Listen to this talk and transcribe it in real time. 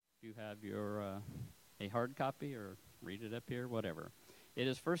You have your a hard copy, or read it up here, whatever. It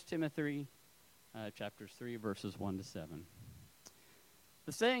is 1 Timothy chapters 3, verses 1 to 7.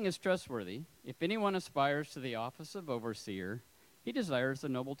 The saying is trustworthy. If anyone aspires to the office of overseer, he desires a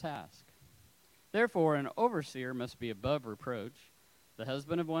noble task. Therefore, an overseer must be above reproach, the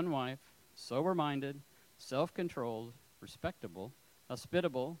husband of one wife, sober-minded, self-controlled, respectable,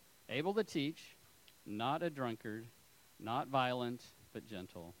 hospitable, able to teach, not a drunkard, not violent, but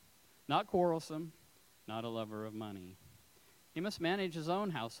gentle, not quarrelsome, not a lover of money. He must manage his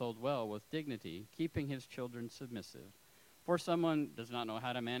own household well with dignity, keeping his children submissive. For someone does not know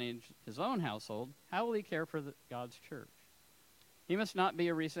how to manage his own household, how will he care for God's church? He must not be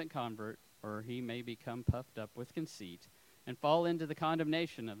a recent convert, or he may become puffed up with conceit and fall into the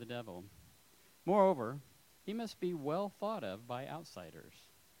condemnation of the devil. Moreover, he must be well thought of by outsiders,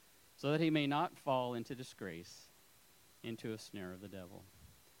 so that he may not fall into disgrace, into a snare of the devil.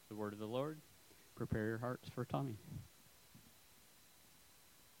 The word of the Lord. Prepare your hearts for Tommy.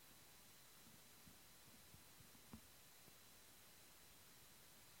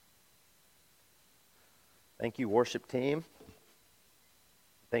 Thank you, worship team.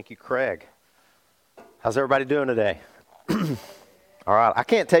 Thank you, Craig. How's everybody doing today? All right, I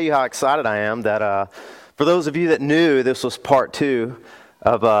can't tell you how excited I am that for those of you that knew this was part 2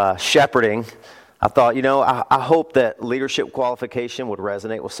 of shepherding, I thought, I hope that leadership qualification would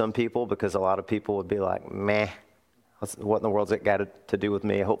resonate with some people, because a lot of people would be like, meh, what in the world's it got to do with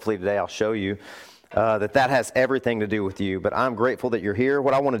me? Hopefully today I'll show you that has everything to do with you. But I'm grateful that you're here.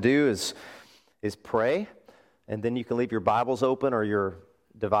 What I want to do is pray, and then you can leave your Bibles open or your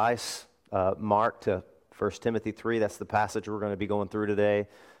device marked to 1 Timothy 3. That's the passage we're going to be going through today.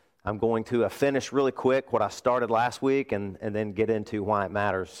 I'm going to finish really quick what I started last week and then get into why it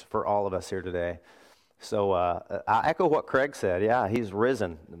matters for all of us here today. So I echo what Craig said. Yeah, he's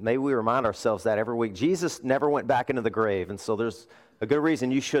risen. May we remind ourselves that every week. Jesus never went back into the grave, and so there's a good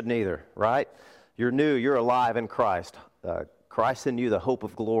reason you shouldn't either, right? You're new. You're alive in Christ. Christ in you, the hope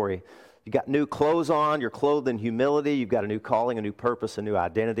of glory. You got new clothes on. You're clothed in humility. You've got a new calling, a new purpose, a new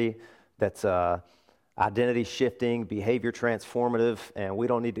identity that's identity shifting, behavior transformative, and we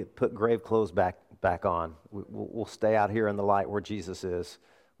don't need to put grave clothes back on. We'll stay out here in the light where Jesus is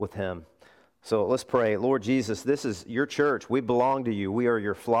with him. So let's pray. Lord Jesus, this is your church. We belong to you. We are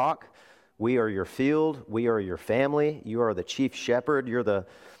your flock. We are your field. We are your family. You are the chief shepherd. You're the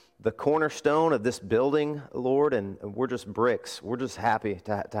cornerstone of this building, Lord, and we're just bricks. We're just happy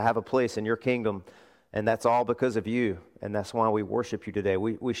to have a place in your kingdom, and that's all because of you, and that's why we worship you today.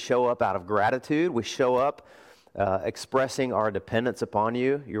 We show up out of gratitude. We show up expressing our dependence upon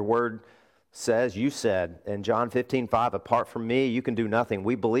you. Your word says, you said in John 15:5, apart from me, you can do nothing.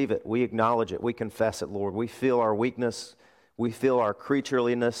 We believe it. We acknowledge it. We confess it, Lord. We feel our weakness. We feel our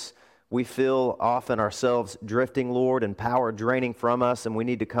creatureliness. We feel often ourselves drifting, Lord, and power draining from us, and we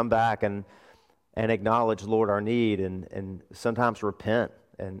need to come back and acknowledge, Lord, our need, and sometimes repent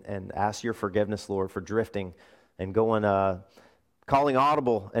and ask your forgiveness, Lord, for drifting and going, calling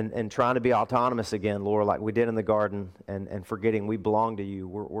audible and trying to be autonomous again, Lord, like we did in the garden, and forgetting we belong to you.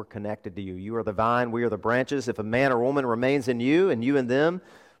 We're connected to you. You are the vine, we are the branches. If a man or woman remains in you and you in them,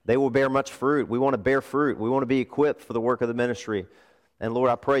 they will bear much fruit. We want to bear fruit. We want to be equipped for the work of the ministry. And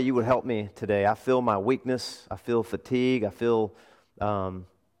Lord, I pray you would help me today. I feel my weakness. I feel fatigue. I feel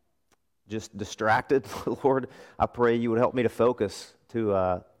just distracted. Lord, I pray you would help me to focus,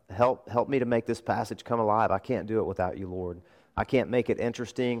 to help me to make this passage come alive. I can't do it without you, Lord. I can't make it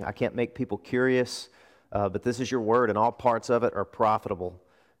interesting. I can't make people curious. But this is your word, and all parts of it are profitable.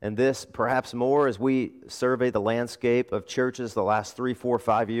 And this, perhaps more, as we survey the landscape of churches the last 3, 4,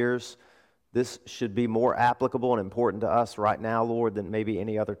 5 years, this should be more applicable and important to us right now, Lord, than maybe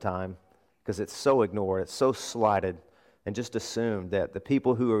any other time, because it's so ignored, it's so slighted, and just assumed that the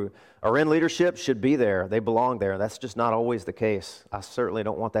people who are in leadership should be there. They belong there. That's just not always the case. I certainly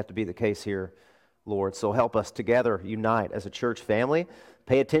don't want that to be the case here, Lord. So help us together unite as a church family,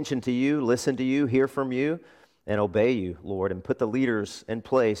 pay attention to you, listen to you, hear from you, and obey you, Lord, and put the leaders in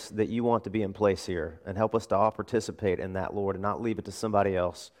place that you want to be in place here, and help us to all participate in that, Lord, and not leave it to somebody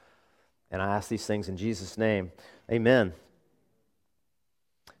else. And I ask these things in Jesus' name. Amen.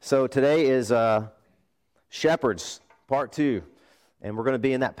 So today is Shepherds, part 2. And we're going to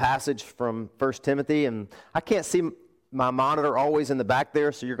be in that passage from 1 Timothy. And I can't see my monitor always in the back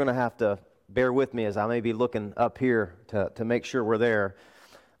there, so you're going to have to bear with me as I may be looking up here to make sure we're there.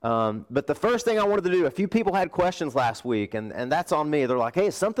 But the first thing I wanted to do, a few people had questions last week, and that's on me. They're like, hey,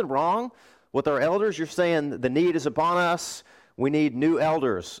 is something wrong with our elders? You're saying the need is upon us. We need new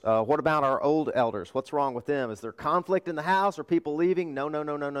elders. What about our old elders? What's wrong with them? Is there conflict in the house? Are people leaving? No, no,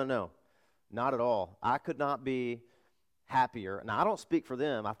 no, no, no, no. Not at all. I could not be happier. Now, I don't speak for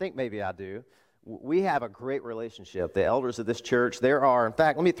them. I think maybe I do. We have a great relationship. The elders of this church, there are, in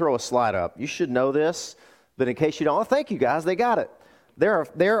fact, let me throw a slide up. You should know this, but in case you don't, thank you guys, they got it.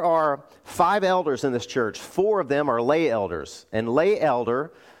 There are 5 elders in this church. 4 of them are lay elders. And lay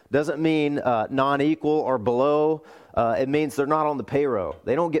elder doesn't mean non-equal or below. It means they're not on the payroll.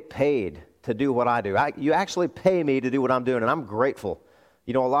 They don't get paid to do what I do. You actually pay me to do what I'm doing, and I'm grateful.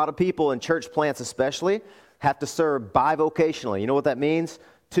 You know, a lot of people in church plants especially have to serve bivocationally. You know what that means?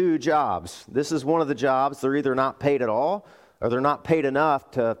 2 jobs. This is one of the jobs. They're either not paid at all or they're not paid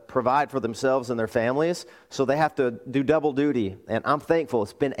enough to provide for themselves and their families, so they have to do double duty. And I'm thankful.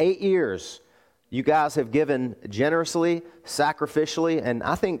 It's been 8 years. You guys have given generously, sacrificially, and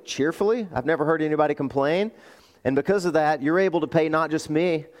I think cheerfully. I've never heard anybody complain. And because of that, you're able to pay not just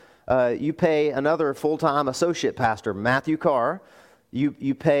me. You pay another full-time associate pastor, Matthew Carr.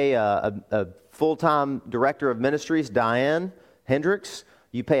 You pay a full-time director of ministries, Diane Hendricks.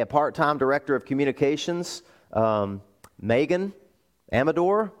 You pay a part-time director of communications, Megan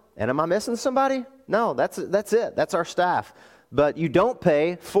Amador. And am I missing somebody? No, that's it. That's our staff. But you don't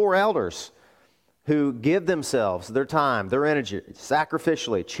pay 4 elders who give themselves, their time, their energy,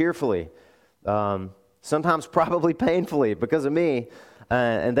 sacrificially, cheerfully, sometimes probably painfully because of me,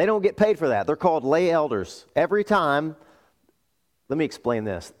 and they don't get paid for that. They're called lay elders. Every time, let me explain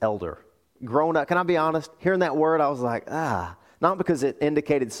this, elder. Growing up, can I be honest? Hearing that word, I was like, not because it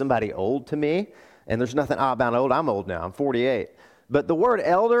indicated somebody old to me, and there's nothing odd about old. I'm old now. I'm 48. But the word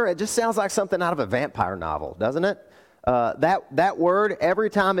elder, it just sounds like something out of a vampire novel, doesn't it? That word,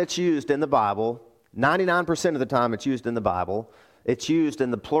 every time it's used in the Bible, 99% of the time it's used in the Bible, it's used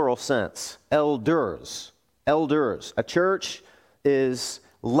in the plural sense, elders. Elders. A church is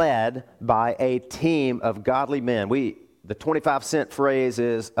led by a team of godly men. The 25-cent phrase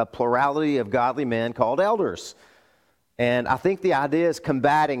is a plurality of godly men called elders. And I think the idea is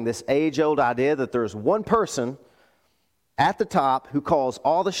combating this age-old idea that there's one person at the top who calls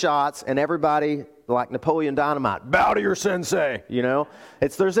all the shots and everybody, like Napoleon Dynamite, bow to your sensei, you know.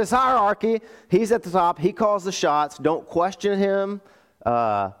 There's this hierarchy. He's at the top. He calls the shots. Don't question him.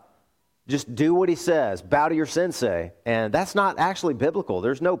 Just do what he says. Bow to your sensei. And that's not actually biblical.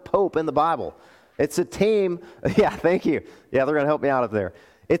 There's no pope in the Bible. It's a team. Yeah, thank you. Yeah, they're going to help me out up there.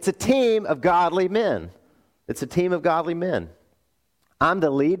 It's a team of godly men. It's a team of godly men. I'm the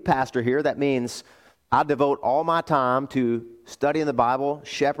lead pastor here. That means I devote all my time to studying the Bible,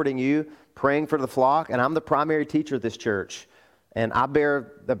 shepherding you, praying for the flock, and I'm the primary teacher of this church. And I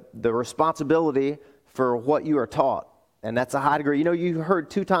bear the responsibility for what you are taught. And that's a high degree. You know, you heard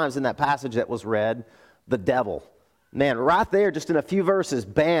 2 times in that passage that was read, the devil. Man, right there, just in a few verses,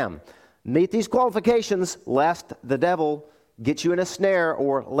 bam. Meet these qualifications, lest the devil get you in a snare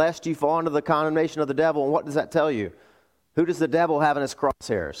or lest you fall into the condemnation of the devil. And what does that tell you? Who does the devil have in his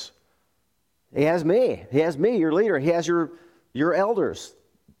crosshairs? He has me. He has me, your leader. He has your elders.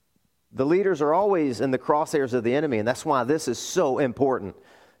 The leaders are always in the crosshairs of the enemy, and that's why this is so important.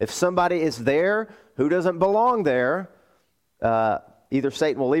 If somebody is there who doesn't belong there, either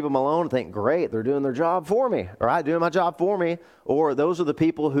Satan will leave them alone and think, great, they're doing their job for me, or I'm doing my job for me, or those are the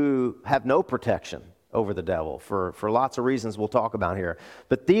people who have no protection over the devil for lots of reasons we'll talk about here.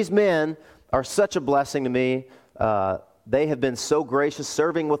 But these men are such a blessing to me. They have been so gracious.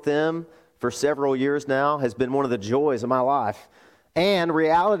 Serving with them for several years now has been one of the joys of my life. And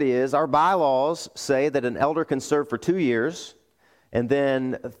reality is our bylaws say that an elder can serve for 2 years, and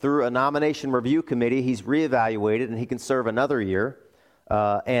then through a nomination review committee, he's reevaluated and he can serve another year.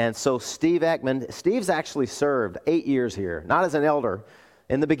 And so Steve Ekman, Steve's actually served 8 years here, not as an elder.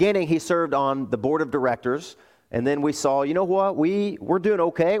 In the beginning, he served on the board of directors, and then we saw, you know what, we're doing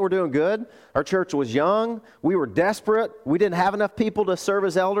okay, we're doing good. Our church was young, we were desperate, we didn't have enough people to serve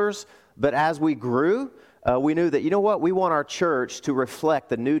as elders, but as we grew, we knew that, you know what, we want our church to reflect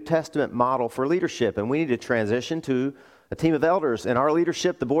the New Testament model for leadership, and we need to transition to a team of elders. And our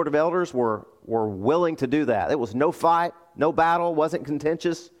leadership, the board of elders, were willing to do that. It was no fight, no battle, wasn't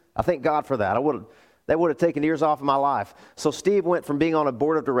contentious. I thank God for that. That would have taken years off of my life. So Steve went from being on a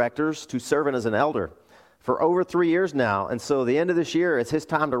board of directors to serving as an elder for over 3 years now. And so the end of this year, it's his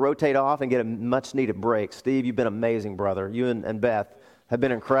time to rotate off and get a much-needed break. Steve, you've been amazing, brother. You and Beth have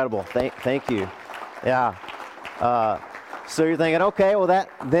been incredible. Thank you. Yeah. So you're thinking, okay, well,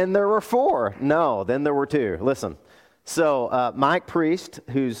 then there were 4. No, then there were 2. Listen. So Mike Priest,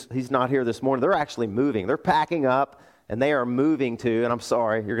 he's not here this morning, they're actually moving. They're packing up, and they are moving to, and I'm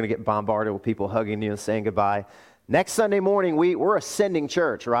sorry, you're going to get bombarded with people hugging you and saying goodbye, Next Sunday morning, we're a sending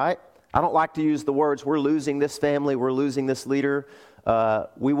church, right? I don't like to use the words, we're losing this family, we're losing this leader.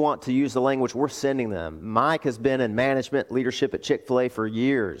 We want to use the language, we're sending them. Mike has been in management leadership at Chick-fil-A for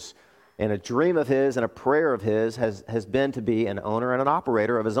years. And a dream of his and a prayer of his has been to be an owner and an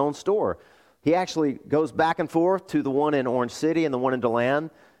operator of his own store. He actually goes back and forth to the one in Orange City and the one in DeLand.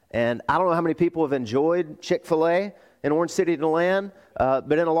 And I don't know how many people have enjoyed Chick-fil-A in Orange City, DeLand,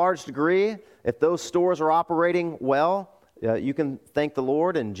 but in a large degree, if those stores are operating well, you can thank the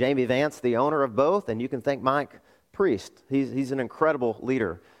Lord and Jamie Vance, the owner of both, and you can thank Mike Priest. He's an incredible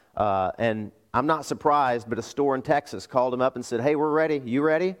leader. And I'm not surprised, but a store in Texas called him up and said, hey, we're ready. You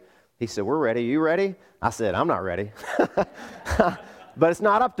ready? He said, we're ready. You ready? I said, I'm not ready. But it's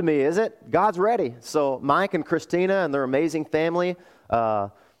not up to me, is it? God's ready. So Mike and Christina and their amazing family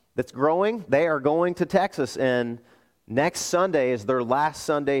that's growing, they are going to Texas. And next Sunday is their last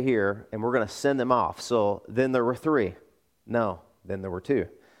Sunday here, and we're going to send them off. So then there were 3. No, then there were 2.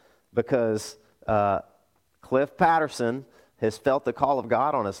 Because Cliff Patterson has felt the call of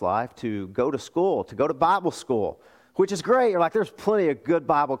God on his life to go to school, to go to Bible school, which is great. You're like, there's plenty of good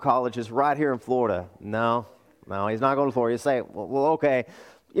Bible colleges right here in Florida. No, he's not going to Florida. You say, well, okay,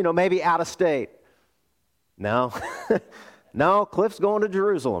 maybe out of state. No, no, Cliff's going to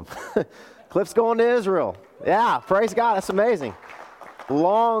Jerusalem. Cliff's going to Israel. Yeah, praise God. That's amazing.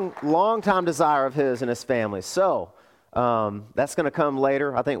 Long time desire of his and his family. So that's going to come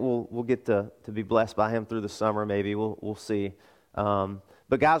later. I think we'll get to be blessed by him through the summer. Maybe we'll see.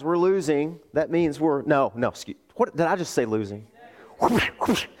 But guys, we're losing. That means excuse. What did I just say? Losing.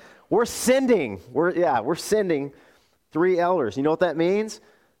 We're sending. We're sending 3 elders. You know what that means?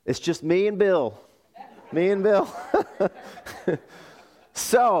 It's just me and Bill. Me and Bill.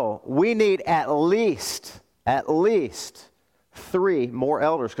 So we need at least 3 more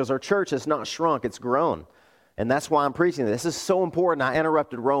elders because our church has not shrunk, it's grown. And that's why I'm preaching this. This is so important. I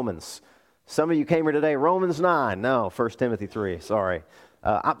interrupted Romans. Some of you came here today, Romans 9. No, 1 Timothy 3. Sorry.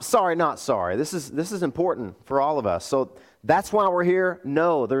 I'm sorry, not sorry. This is important for all of us. So that's why we're here.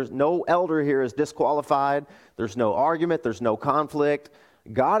 No, there's no elder here is disqualified. There's no argument. There's no conflict.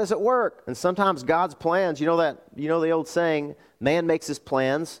 God is at work. And sometimes God's plans, the old saying, man makes his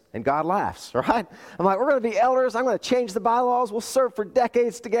plans and God laughs, right? I'm like, we're going to be elders. I'm going to change the bylaws. We'll serve for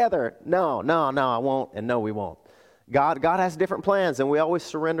decades together. No, I won't. And no, we won't. God has different plans, and we always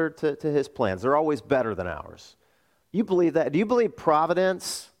surrender to his plans. They're always better than ours. You believe that? Do you believe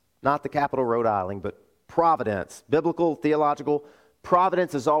providence, not the capital Rhode Island, but providence, biblical, theological,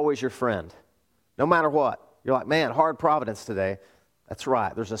 providence is always your friend, no matter what. You're like, man, hard providence today. That's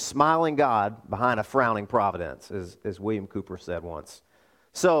right. There's a smiling God behind a frowning providence, as William Cooper said once.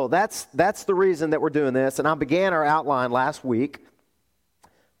 So that's the reason that we're doing this. And I began our outline last week.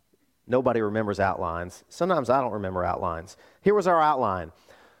 Nobody remembers outlines. Sometimes I don't remember outlines. Here was our outline.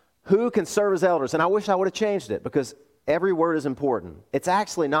 Who can serve as elders? And I wish I would have changed it because every word is important. It's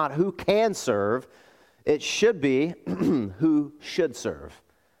actually not who can serve. It should be who should serve.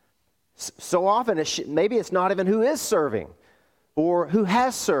 So often, maybe it's not even who is serving or who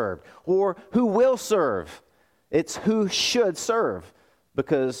has served or who will serve. It's who should serve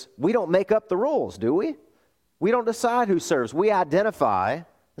because we don't make up the rules, do we? We don't decide who serves. We identify.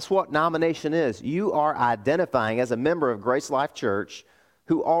 That's what nomination is. You are identifying as a member of GraceLife Church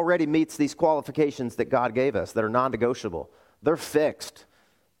who already meets these qualifications that God gave us that are non-negotiable. They're fixed.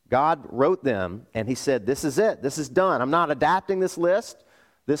 God wrote them, and he said, this is it. This is done. I'm not adapting this list.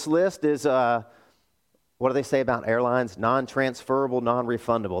 This list is, what do they say about airlines? Non-transferable,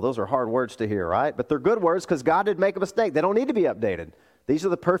 non-refundable. Those are hard words to hear, right? But they're good words because God didn't make a mistake. They don't need to be updated. These are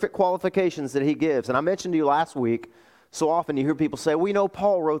the perfect qualifications that he gives. And I mentioned to you last week, so often you hear people say, we know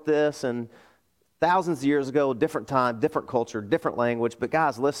Paul wrote this, and thousands of years ago, different time, different culture, different language. But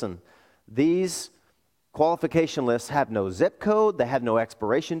guys, listen, these qualification lists have no zip code. They have no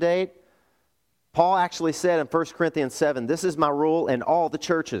expiration date. Paul actually said in 1 Corinthians 7, this is my rule in all the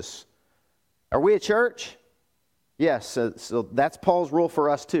churches. Are we a church? Yes, so that's Paul's rule for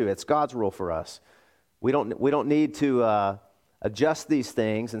us too. It's God's rule for us. We don't need to adjust these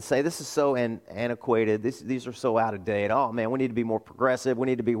things and say this is so antiquated, these are so out of date. Oh man, we need to be more progressive. We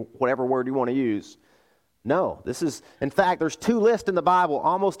need to be whatever word you want to use. No, in fact, there's 2 lists in the Bible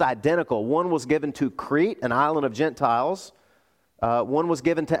almost identical. One was given to Crete, an island of Gentiles. One was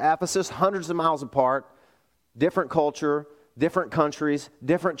given to Ephesus, hundreds of miles apart, different culture, different countries,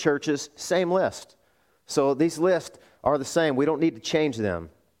 different churches, same list. So these lists are the same. We don't need to change them.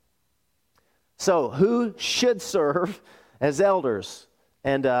 So who should serve as elders?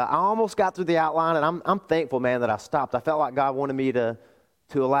 And I almost got through the outline, and I'm thankful, man, that I stopped. I felt like God wanted me to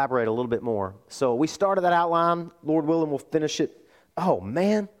to elaborate a little bit more. So we started that outline. Lord willing, we'll finish it. Oh,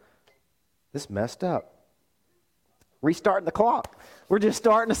 man, this messed up. Restarting the clock. We're just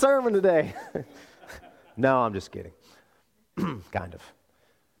starting a sermon today. No, I'm just kidding. Kind of.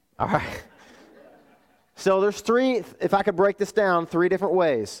 All right. So there's three, if I could break this down, three different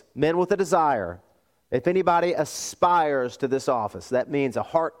ways. Men with a desire. If anybody aspires to this office, that means a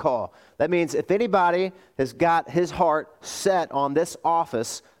heart call. That means if anybody has got his heart set on this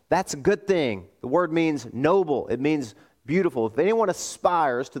office, that's a good thing. The word means noble. It means beautiful. If anyone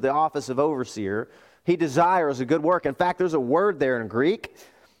aspires to the office of overseer, he desires a good work. In fact, there's a word there in Greek,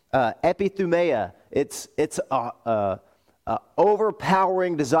 epithumia. It's a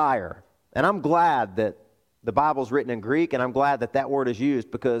overpowering desire. And I'm glad that the Bible's written in Greek, and I'm glad that that word is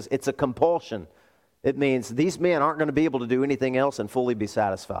used because it's a compulsion. It means these men aren't going to be able to do anything else and fully be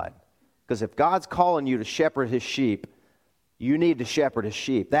satisfied. Because if God's calling you to shepherd his sheep, you need to shepherd his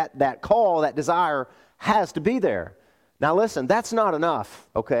sheep. That call, that desire has to be there. Now listen, that's not enough,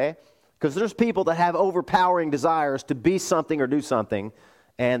 okay? Because there's people that have overpowering desires to be something or do something,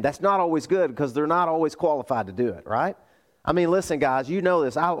 and that's not always good because they're not always qualified to do it, right? I mean, listen, guys, you know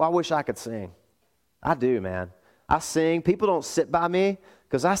this. I wish I could sing. I do, man. I sing. People don't sit by me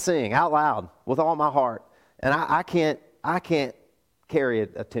because I sing out loud with all my heart, and I can't carry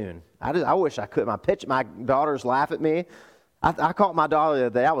a tune. I wish I could. My daughters laugh at me. I caught my daughter the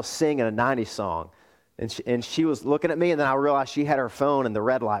other day. I was singing a 90s song, and she was looking at me, and then I realized she had her phone and the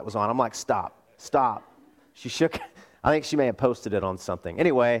red light was on. I'm like, stop. She shook. I think she may have posted it on something.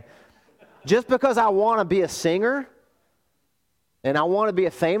 Anyway, just because I want to be a singer and I want to be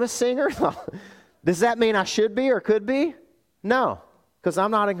a famous singer, does that mean I should be or could be? No, because I'm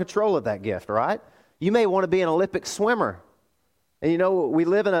not in control of that gift, right? You may want to be an Olympic swimmer. And you know, we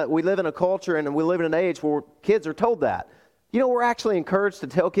live in a culture and we live in an age where kids are told that. You know, we're actually encouraged to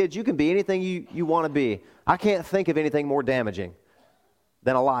tell kids you can be anything you want to be. I can't think of anything more damaging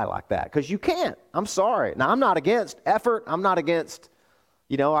than a lie like that, because you can't. I'm sorry. Now, I'm not against effort. I'm not against,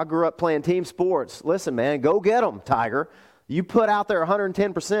 I grew up playing team sports. Listen, man, go get them, Tiger. You put out there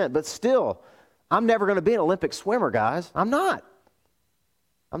 110%, but still, I'm never going to be an Olympic swimmer, guys. I'm not.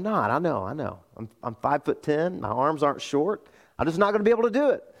 I know. I'm 5'10". My arms aren't short. I'm just not going to be able to do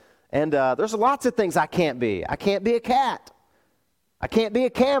it. And there's lots of things I can't be. I can't be a cat. I can't be a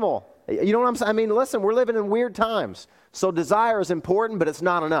camel. You know what I'm saying? I mean, listen, we're living in weird times. So desire is important, but it's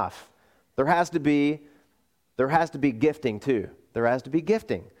not enough. There has to be gifting too. There has to be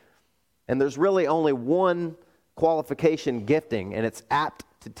gifting. And there's really only one qualification gifting, and it's apt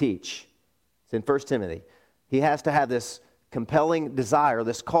to teach. It's in 1 Timothy. He has to have this compelling desire,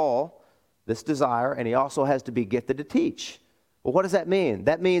 this call, this desire, and he also has to be gifted to teach. Well, what does that mean?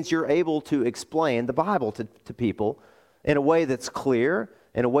 That means you're able to explain the Bible to people in a way that's clear,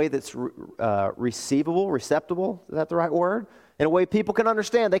 in a way that's receptible, is that the right word? In a way people can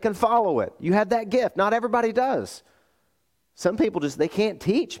understand, they can follow it. You have that gift. Not everybody does. Some people they can't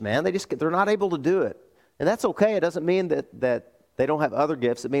teach, man. They're not able to do it. And that's okay. It doesn't mean that they don't have other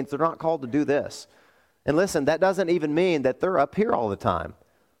gifts. It means they're not called to do this. And listen, that doesn't even mean that they're up here all the time.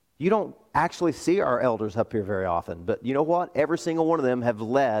 You don't actually see our elders up here very often. But you know what? Every single one of them have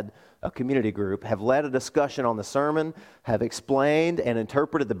led a community group, have led a discussion on the sermon, have explained and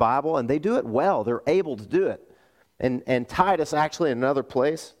interpreted the Bible, and they do it well. They're able to do it. And Titus, actually, in another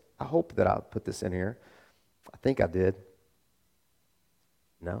place, I hope that I put this in here. I think I did.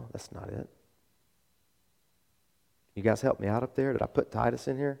 No, that's not it. You guys help me out up there? Did I put Titus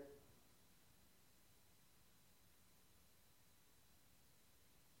in here?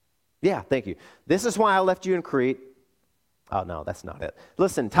 Yeah, thank you. This is why I left you in Crete. Oh, no, that's not it.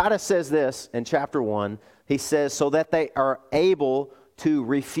 Listen, Titus says this in chapter 1. He says, so that they are able to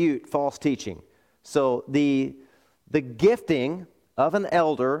refute false teaching. So the gifting of an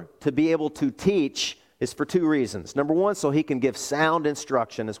elder to be able to teach is for two reasons. Number one, so he can give sound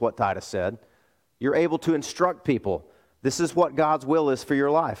instruction, is what Titus said. You're able to instruct people. This is what God's will is for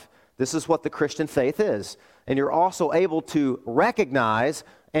your life. This is what the Christian faith is. And you're also able to recognize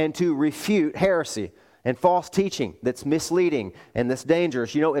and to refute heresy and false teaching that's misleading and that's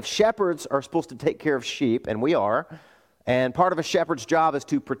dangerous. You know, if shepherds are supposed to take care of sheep, and we are, and part of a shepherd's job is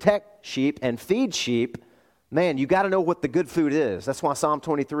to protect sheep and feed sheep, man, you got to know what the good food is. That's why Psalm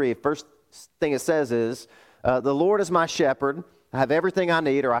 23, first thing it says is, the Lord is my shepherd. I have everything I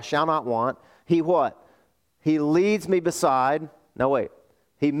need, or I shall not want. He what? He leads me beside. No, wait.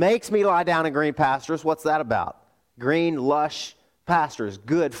 He makes me lie down in green pastures. What's that about? Green, lush pastures,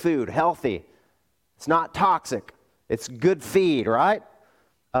 good food, healthy. It's not toxic. It's good feed, right?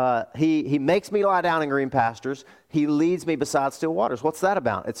 He makes me lie down in green pastures. He leads me beside still waters. What's that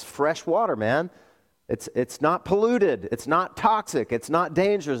about? It's fresh water, man. It's not polluted. It's not toxic. It's not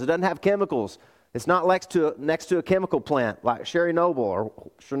dangerous. It doesn't have chemicals. It's not next to a chemical plant like Chernobyl or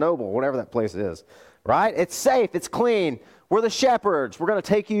Chernobyl, whatever that place is, right? It's safe. It's clean. We're the shepherds. We're going to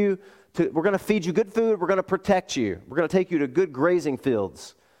feed you good food. We're going to protect you. We're going to take you to good grazing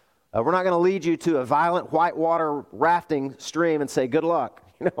fields. We're not going to lead you to a violent whitewater rafting stream and say, good luck,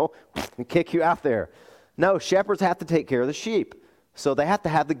 and kick you out there. No, shepherds have to take care of the sheep. So they have to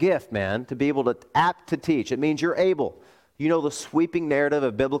have the gift, man, to be able to apt to teach. It means you're able. You know the sweeping narrative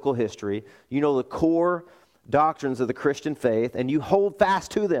of biblical history. You know the core doctrines of the Christian faith, and you hold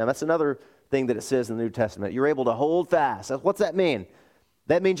fast to them. That's another thing that it says in the New Testament. You're able to hold fast. What's that mean?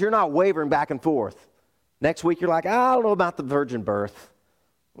 That means you're not wavering back and forth. Next week you're like, I don't know about the virgin birth.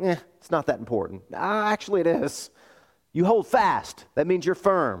 It's not that important. Actually it is. You hold fast. That means you're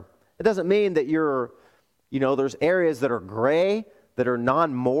firm. It doesn't mean that there's areas that are gray, that are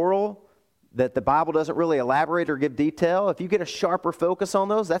non-moral, that the Bible doesn't really elaborate or give detail. If you get a sharper focus on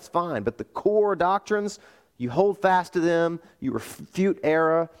those, that's fine. But the core doctrines, you hold fast to them, you refute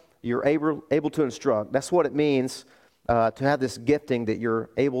error, you're able to instruct. That's what it means to have this gifting that you're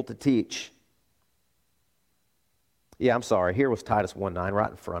able to teach. Yeah, I'm sorry. Here was Titus 1:9 right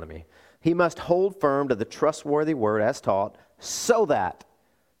in front of me. He must hold firm to the trustworthy word as taught, so that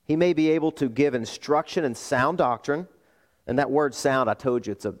he may be able to give instruction in sound doctrine. And that word sound, I told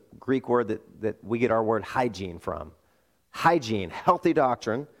you, it's a Greek word that we get our word hygiene from. Hygiene, healthy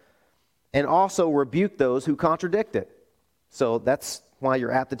doctrine, and also rebuke those who contradict it. So that's why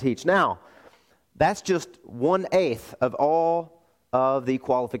you're apt to teach. Now, that's just 1/8 of all of the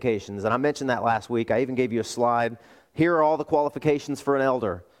qualifications. And I mentioned that last week. I even gave you a slide. Here are all the qualifications for an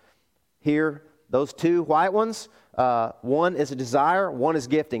elder. Here, those two white ones, one is a desire, one is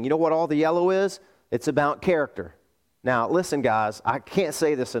gifting. You know what all the yellow is? It's about character. Now, listen, guys, I can't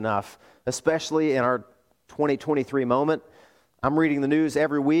say this enough, especially in our 2023 moment. I'm reading the news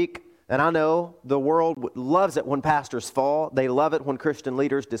every week, and I know the world loves it when pastors fall. They love it when Christian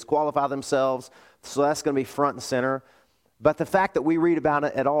leaders disqualify themselves, so that's going to be front and center. But the fact that we read about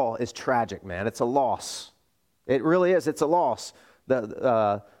it at all is tragic, man. It's a loss. It really is. It's a loss.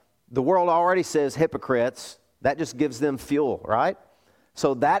 The world already says hypocrites. That just gives them fuel, right?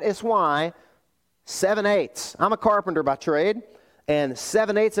 So that is why 7/8. I'm a carpenter by trade, and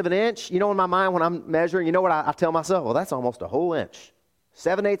 7/8 of an inch, in my mind when I'm measuring, you know what I tell myself? Well, that's almost a whole inch.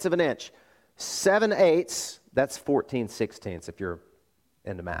 7/8 of an inch. 7/8, that's 14/16 if you're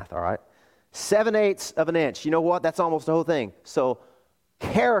into math, all right? 7/8 of an inch. You know what? That's almost the whole thing. So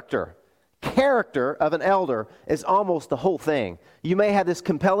character of an elder is almost the whole thing. You may have this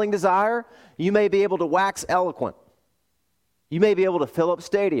compelling desire. You may be able to wax eloquent. You may be able to fill up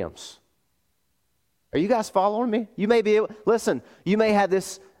stadiums. Are you guys following me? You may have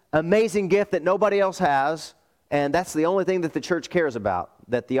this amazing gift that nobody else has, and that's the only thing that the church cares about,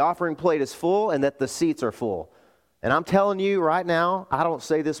 that the offering plate is full and that the seats are full. And I'm telling you right now, I don't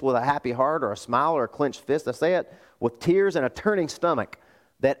say this with a happy heart or a smile or a clenched fist. I say it with tears and a turning stomach,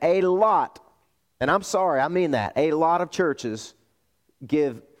 that a lot, and I'm sorry, I mean that, a lot of churches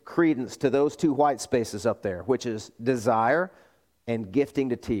give credence to those two white spaces up there, which is desire and gifting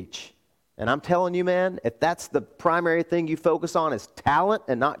to teach. And I'm telling you, man, if that's the primary thing you focus on is talent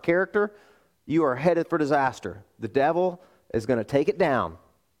and not character, you are headed for disaster. The devil is going to take it down.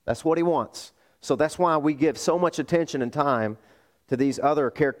 That's what he wants. So that's why we give so much attention and time to these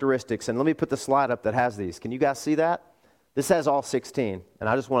other characteristics. And let me put the slide up that has these. Can you guys see that? This has all 16.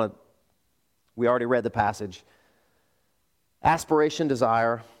 And we already read the passage. Aspiration,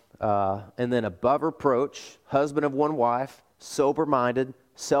 desire, and then above reproach, husband of one wife, sober-minded,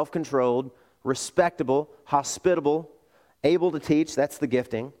 self-controlled, respectable, hospitable, able to teach, that's the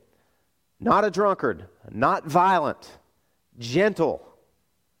gifting, not a drunkard, not violent, gentle.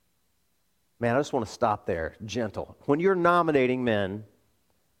 Man, I just want to stop there, gentle. When you're nominating men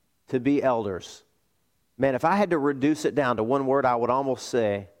to be elders, man, if I had to reduce it down to one word, I would almost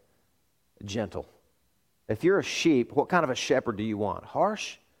say gentle. If you're a sheep, what kind of a shepherd do you want?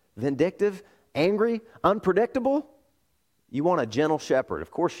 Harsh, vindictive, angry, unpredictable? You want a gentle shepherd.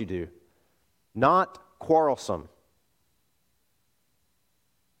 Of course you do. Not quarrelsome.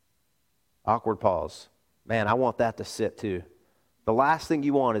 Awkward pause. Man, I want that to sit too. The last thing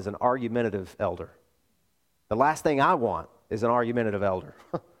you want is an argumentative elder. The last thing I want is an argumentative elder.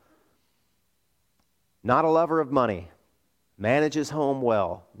 Not a lover of money. Manages home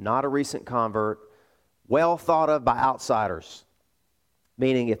well. Not a recent convert. Well thought of by outsiders.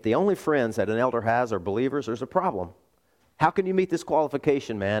 Meaning if the only friends that an elder has are believers, there's a problem. How can you meet this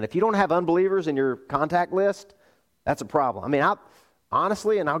qualification, man? If you don't have unbelievers in your contact list, that's a problem. I mean,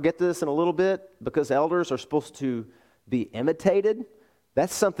 honestly, and I'll get to this in a little bit, because elders are supposed to be imitated,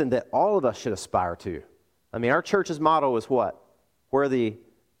 that's something that all of us should aspire to. I mean, our church's motto is what?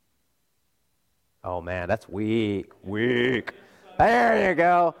 Oh man, that's weak. There you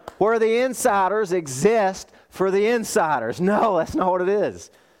go. Where the insiders exist for the insiders. No, that's not what it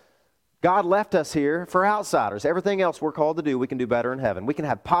is. God left us here for outsiders. Everything else we're called to do, we can do better in heaven. We can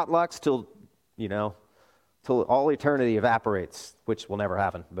have potlucks till all eternity evaporates, which will never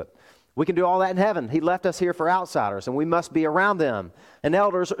happen. But we can do all that in heaven. He left us here for outsiders, and we must be around them. And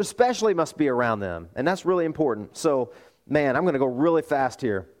elders especially must be around them. And that's really important. So, man, I'm going to go really fast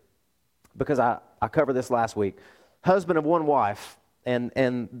here because I covered this last week. Husband of one wife. And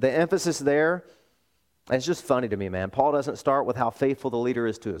the emphasis there, it's just funny to me, man. Paul doesn't start with how faithful the leader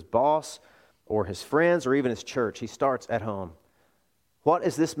is to his boss or his friends or even his church. He starts at home. What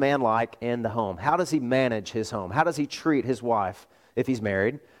is this man like in the home? How does he manage his home? How does he treat his wife if he's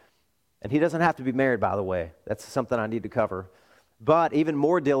married? And he doesn't have to be married, by the way. That's something I need to cover. But even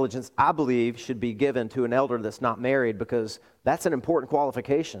more diligence, I believe, should be given to an elder that's not married, because that's an important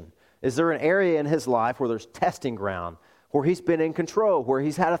qualification. Is there an area in his life where there's testing ground, where he's been in control, where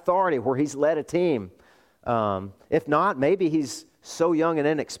he's had authority, where he's led a team? If not, maybe he's so young and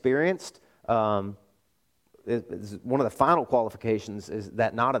inexperienced. One of the final qualifications is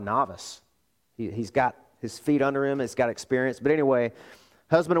that not a novice. He's got his feet under him, he's got experience. But anyway,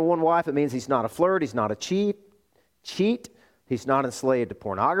 husband of one wife, it means he's not a flirt, he's not a cheat, he's not enslaved to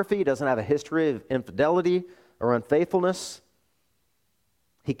pornography, he doesn't have a history of infidelity or unfaithfulness.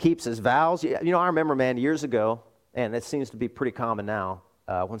 He keeps his vows. You know, I remember, man, years ago, and it seems to be pretty common now,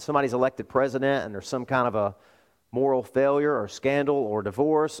 when somebody's elected president and there's some kind of a moral failure or scandal or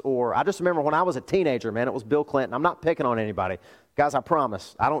divorce, or I just remember when I was a teenager, man, it was Bill Clinton. I'm not picking on anybody. Guys, I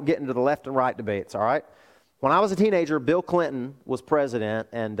promise, I don't get into the left and right debates, all right? When I was a teenager, Bill Clinton was president,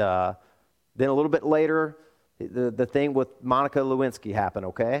 and then a little bit later, the thing with Monica Lewinsky happened,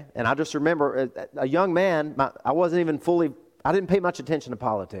 okay? And I just remember, a young man, I didn't pay much attention to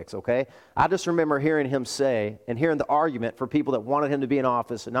politics, okay? I just remember hearing him say, and hearing the argument for people that wanted him to be in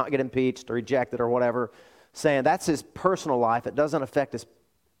office and not get impeached or ejected or whatever, saying that's his personal life. It doesn't affect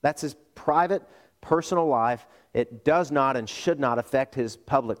that's his private, personal life. It does not and should not affect his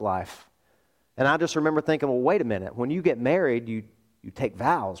public life. And I just remember thinking, well, wait a minute. When you get married, you take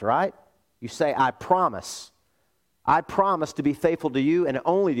vows, right? You say, I promise to be faithful to you and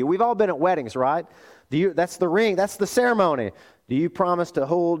only to you. We've all been at weddings, right? That's the ring, that's the ceremony. Do you promise to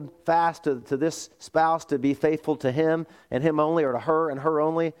hold fast to this spouse, to be faithful to him and him only, or to her and her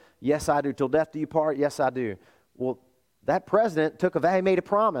only? Yes, I do. Till death do you part? Yes, I do. Well, that president took a vow, he made a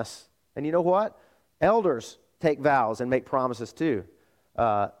promise. And you know what? Elders take vows and make promises too.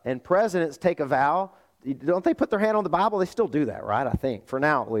 And presidents take a vow. Don't they put their hand on the Bible? They still do that, right? I think, for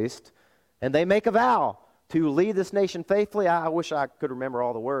now at least. And they make a vow to lead this nation faithfully. I wish I could remember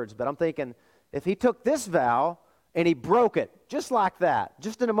all the words, but I'm thinking, if he took this vow and he broke it just like that,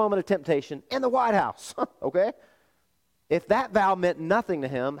 just in a moment of temptation in the White House, okay? If that vow meant nothing to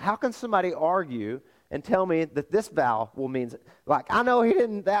him, how can somebody argue and tell me that this vow will mean, like, I know he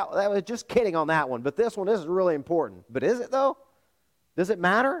didn't, that was just kidding on that one, but this one is really important. But is it though? Does it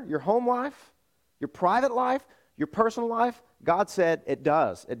matter? Your home life, your private life, your personal life? God said it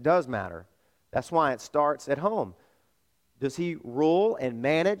does. It does matter. That's why it starts at home. Does he rule and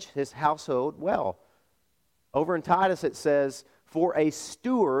manage his household well? Over in Titus it says, for a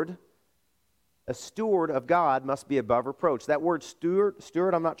steward of God must be above reproach. That word steward,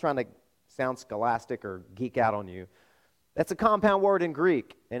 I'm not trying to sound scholastic or geek out on you. That's a compound word in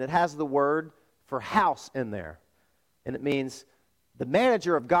Greek, and it has the word for house in there. And it means the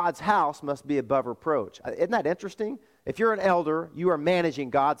manager of God's house must be above reproach. Isn't that interesting? If you're an elder, you are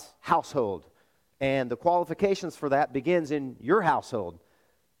managing God's household. And the qualifications for that begins in your household.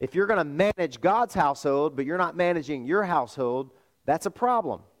 If you're going to manage God's household, but you're not managing your household, that's a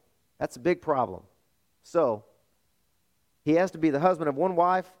problem. That's a big problem. So, he has to be the husband of one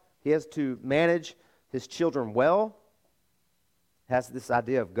wife. He has to manage his children well. Has this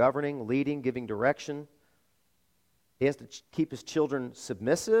idea of governing, leading, giving direction. He has to keep his children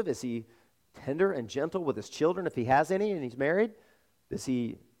submissive. Is he tender and gentle with his children if he has any and he's married? Does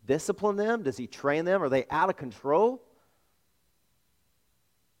he discipline them? Does he train them? Are they out of control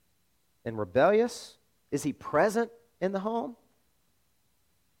and rebellious? Is he present in the home?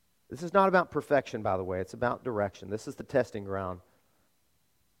 This is not about perfection, by the way. It's about direction. This is the testing ground.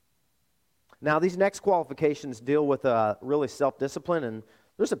 Now, these next qualifications deal with really self-discipline, and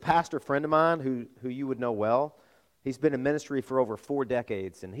there's a pastor friend of mine who you would know well. He's been in ministry for over 4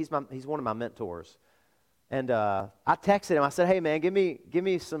 decades, and he's one of my mentors. And I texted him. I said, hey, man, give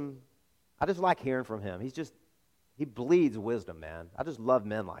me some. I just like hearing from him. He bleeds wisdom, man. I just love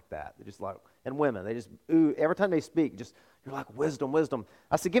men like that. They just like, and women, they just, ooh, every time they speak, just, you're like, wisdom, wisdom.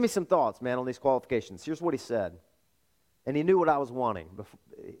 I said, give me some thoughts, man, on these qualifications. Here's what he said. And he knew what I was wanting.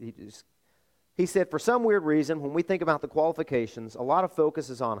 He said, for some weird reason, when we think about the qualifications, a lot of focus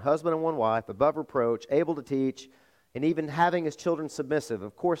is on husband and one wife, above reproach, able to teach, and even having his children submissive.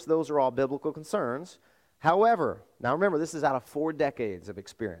 Of course, those are all biblical concerns. However, now remember, this is out of 4 decades of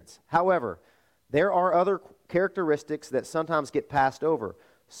experience. However, there are other characteristics that sometimes get passed over.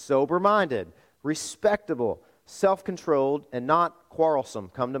 Sober-minded, respectable, self-controlled, and not quarrelsome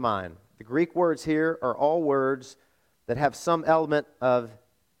come to mind. The Greek words here are all words that have some element of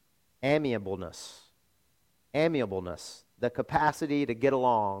amiableness. Amiableness, the capacity to get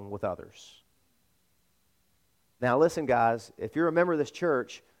along with others. Now listen, guys, if you're a member of this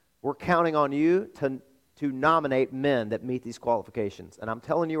church, we're counting on you to nominate men that meet these qualifications. And I'm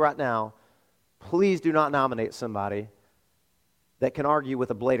telling you right now, please do not nominate somebody that can argue with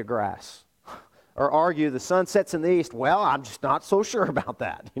a blade of grass or argue the sun sets in the east. Well, I'm just not so sure about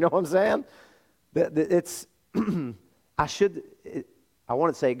that. You know what I'm saying? It's I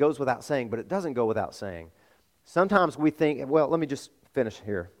want to say it goes without saying, but it doesn't go without saying. Sometimes we think, well, let me just finish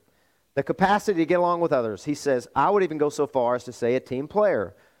here. The capacity to get along with others. He says, I would even go so far as to say a team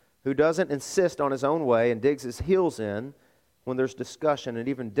player who doesn't insist on his own way and digs his heels in when there's discussion and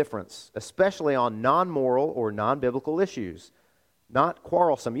even difference, especially on non-moral or non-biblical issues. Not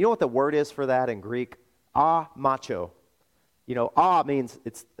quarrelsome. You know what the word is for that in Greek? Macho. You know, means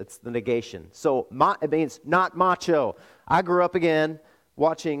it's the negation. So it means not macho. I grew up again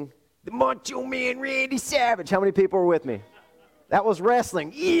watching the Macho Man Randy Savage. How many people were with me? That was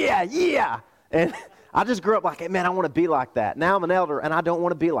wrestling. Yeah. And I just grew up like, hey, man, I want to be like that. Now I'm an elder, and I don't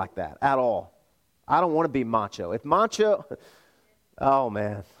want to be like that at all. I don't want to be macho. If macho, oh,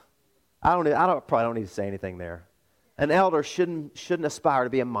 man. I probably don't need to say anything there. An elder shouldn't aspire to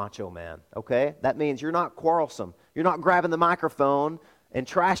be a macho man, okay? That means you're not quarrelsome. You're not grabbing the microphone and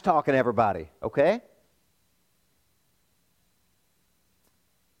trash talking everybody, okay?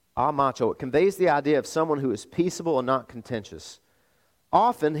 Macho. It conveys the idea of someone who is peaceable and not contentious.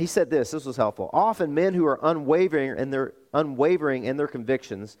 Often, he said this was helpful. Often men who are unwavering in their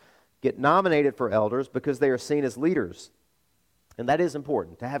convictions get nominated for elders because they are seen as leaders. And that is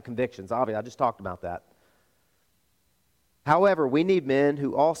important, to have convictions. Obviously, I just talked about that. However, we need men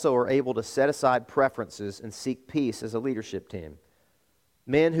who also are able to set aside preferences and seek peace as a leadership team.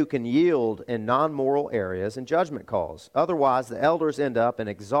 Men who can yield in non-moral areas and judgment calls. Otherwise, the elders end up in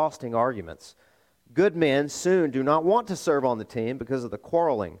exhausting arguments. Good men soon do not want to serve on the team because of the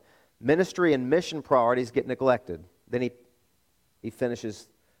quarreling. Ministry and mission priorities get neglected. Then he finishes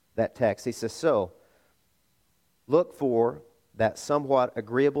that text. He says, so, look for that somewhat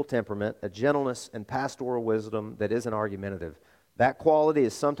agreeable temperament, a gentleness and pastoral wisdom that isn't argumentative. That quality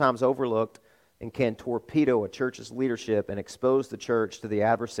is sometimes overlooked and can torpedo a church's leadership and expose the church to the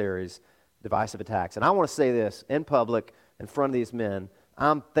adversary's divisive attacks. And I want to say this in public, in front of these men,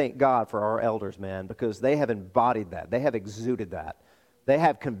 thank God for our elders, man, because they have embodied that. They have exuded that. They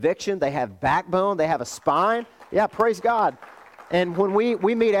have conviction. They have backbone. They have a spine. Yeah, praise God. And when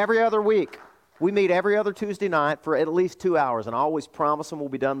we meet every other week, we meet every other Tuesday night for at least 2 hours, and I always promise them we'll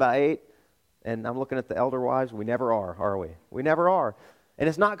be done by 8. And I'm looking at the elder wives. We never are we? We never are. And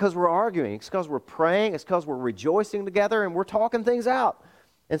it's not because we're arguing. It's because we're praying. It's because we're rejoicing together, and we're talking things out.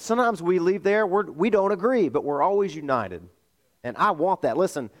 And sometimes we leave there, we don't agree, but we're always united. And I want that.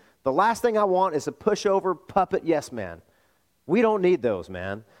 Listen, the last thing I want is a pushover puppet yes man. We don't need those,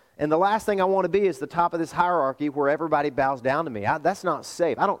 man. And the last thing I want to be is the top of this hierarchy where everybody bows down to me. That's not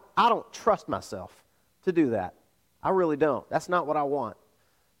safe. I don't trust myself to do that. I really don't. That's not what I want.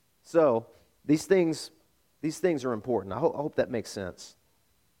 So these things are important. I hope that makes sense.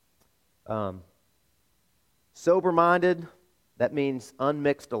 Sober-minded, that means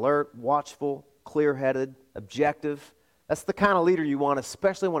unmixed alert, watchful, clear-headed, objective. That's the kind of leader you want,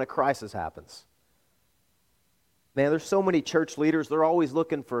 especially when a crisis happens. Man, there's so many church leaders, they're always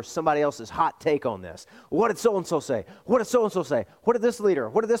looking for somebody else's hot take on this. What did so-and-so say? What did so-and-so say? What did this leader?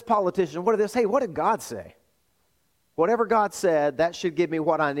 What did this politician? Hey, what did God say? Whatever God said, that should give me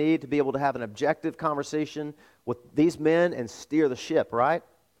what I need to be able to have an objective conversation with these men and steer the ship, right?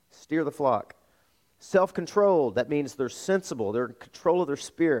 Steer the flock. Self-controlled, that means they're sensible. They're in control of their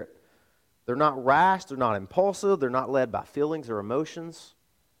spirit. They're not rash. They're not impulsive. They're not led by feelings or emotions.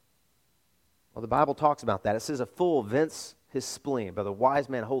 Well, the Bible talks about that. It says a fool vents his spleen, but the wise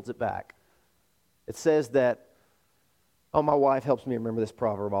man holds it back. It says that Oh, my wife helps me remember this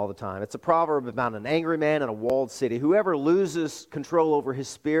proverb all the time. It's a proverb about an angry man in a walled city. Whoever loses control over his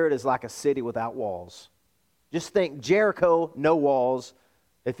spirit is like a city without walls. Just think Jericho, no walls.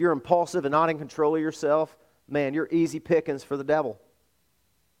 If you're impulsive and not in control of yourself, man, you're easy pickings for the devil.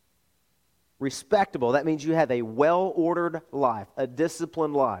 Respectable, that means you have a well-ordered life, a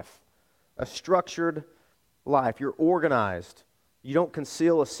disciplined life, a structured life. You're organized. You don't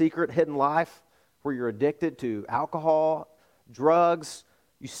conceal a secret, hidden life where you're addicted to alcohol, drugs,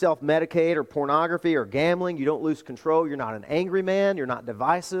 you self-medicate or pornography or gambling. You don't lose control. You're not an angry man. You're not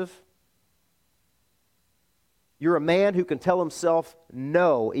divisive. You're a man who can tell himself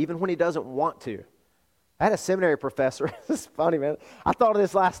no, even when he doesn't want to. I had a seminary professor. This is funny, man. I thought of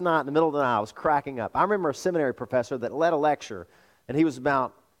this last night in the middle of the night. I was cracking up. I remember a seminary professor that led a lecture, and he was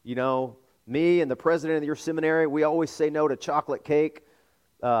about, me and the president of your seminary, we always say no to chocolate cake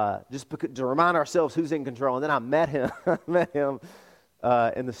just to remind ourselves who's in control. And then I met him,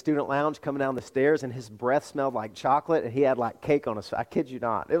 in the student lounge coming down the stairs, and his breath smelled like chocolate, and he had like cake on his face. I kid you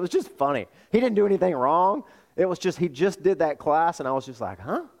not. It was just funny. He didn't do anything wrong. It was just, he just did that class, and I was just like,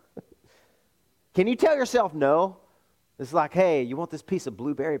 huh? Can you tell yourself no? It's like, hey, you want this piece of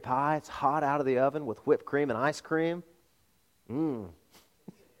blueberry pie? It's hot out of the oven with whipped cream and ice cream.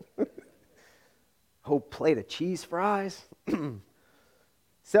 Whole plate of cheese fries.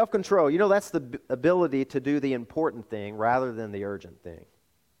 Self-control, that's the ability to do the important thing rather than the urgent thing.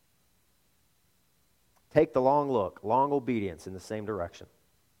 Take the long look, long obedience in the same direction.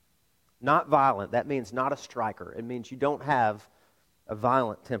 Not violent, that means not a striker. It means you don't have a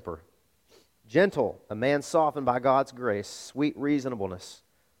violent temper. Gentle, a man softened by God's grace. Sweet reasonableness,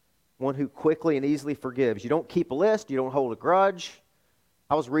 one who quickly and easily forgives. You don't keep a list, you don't hold a grudge.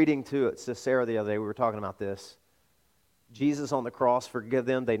 I was reading to Sarah the other day, we were talking about this. Jesus on the cross, forgive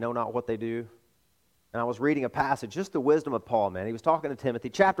them, they know not what they do. And I was reading a passage, just the wisdom of Paul, man. He was talking to Timothy,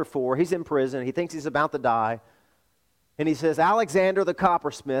 chapter 4, he's in prison, he thinks he's about to die. And he says, Alexander the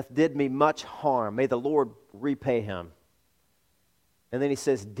coppersmith did me much harm. May the Lord repay him. And then he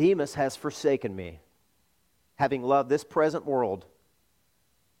says, Demas has forsaken me, having loved this present world.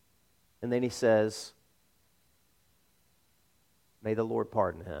 And then he says, may the Lord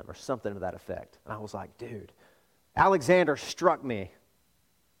pardon him, or something to that effect. And I was like, dude, Alexander struck me.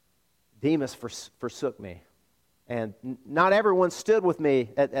 Demas forsook me. And not everyone stood with me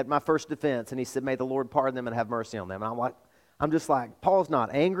at my first defense. And he said, may the Lord pardon them and have mercy on them. And I'm just like, Paul's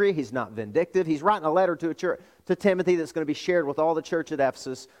not angry. He's not vindictive. He's writing a letter to Timothy that's going to be shared with all the church at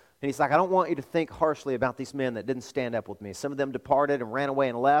Ephesus. And he's like, I don't want you to think harshly about these men that didn't stand up with me. Some of them departed and ran away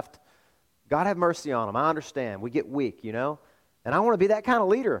and left. God have mercy on them. I understand. We get weak, And I want to be that kind of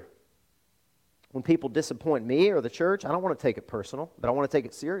leader. When people disappoint me or the church, I don't want to take it personal, but I want to take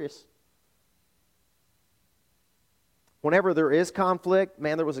it serious. Whenever there is conflict,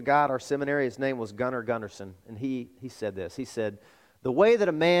 man, there was a guy at our seminary, his name was Gunnar Gunnarsson, and he said this. He said, the way that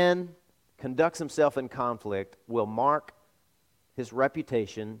a man conducts himself in conflict will mark his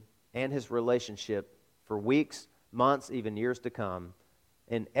reputation and his relationship for weeks, months, even years to come.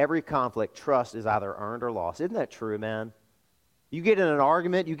 In every conflict, trust is either earned or lost. Isn't that true, man? You get in an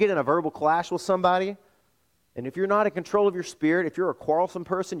argument, you get in a verbal clash with somebody, and if you're not in control of your spirit, if you're a quarrelsome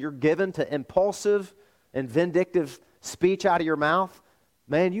person, you're given to impulsive and vindictive speech out of your mouth,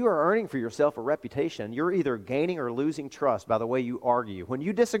 man, you are earning for yourself a reputation. You're either gaining or losing trust by the way you argue. When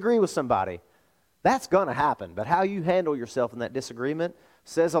you disagree with somebody, that's going to happen. But how you handle yourself in that disagreement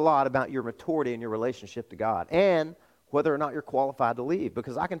says a lot about your maturity in your relationship to God and whether or not you're qualified to lead.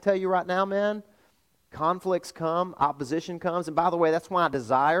 Because I can tell you right now, man, conflicts come, opposition comes. And by the way, that's why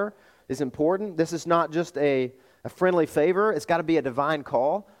desire is important. This is not just a friendly favor. It's got to be a divine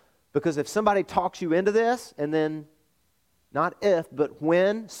call. Because if somebody talks you into this and then not if, but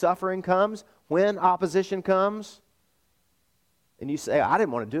when suffering comes, when opposition comes, and you say, I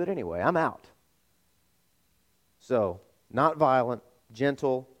didn't want to do it anyway, I'm out. So, not violent,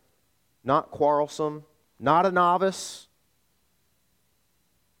 gentle, not quarrelsome, not a novice.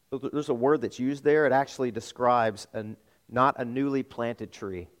 There's a word that's used there. It actually describes not a newly planted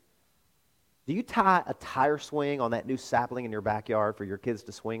tree. Do you tie a tire swing on that new sapling in your backyard for your kids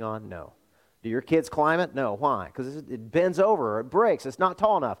to swing on? No. Do your kids climb it? No. Why? Because it bends over or it breaks. It's not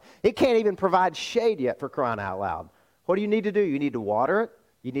tall enough. It can't even provide shade yet, for crying out loud. What do you need to do? You need to water it.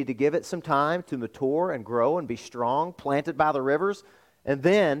 You need to give it some time to mature and grow and be strong, planted by the rivers, and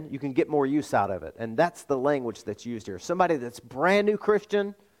then you can get more use out of it. And that's the language that's used here. Somebody that's brand new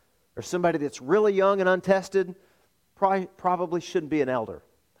Christian or somebody that's really young and untested probably shouldn't be an elder.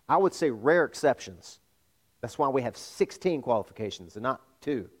 I would say rare exceptions. That's why we have 16 qualifications and not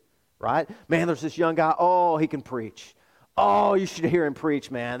 2. Right? Man, there's this young guy, oh, he can preach. Oh, you should hear him preach,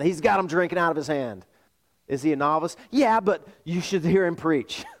 man. He's got them drinking out of his hand. Is he a novice? Yeah, but you should hear him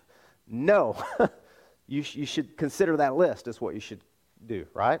preach. No. You should consider that list is what you should do,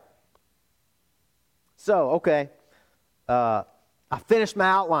 right? So, okay. I finished my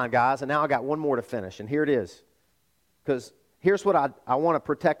outline, guys, and now I got one more to finish, and here it is. Because here's what I want to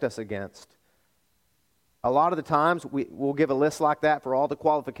protect us against. A lot of the times we'll give a list like that for all the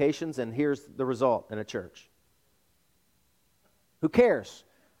qualifications, and here's the result in a church. Who cares?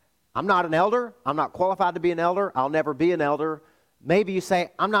 I'm not an elder. I'm not qualified to be an elder. I'll never be an elder. Maybe you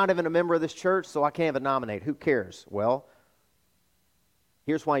say, I'm not even a member of this church, so I can't even nominate. Who cares? Well,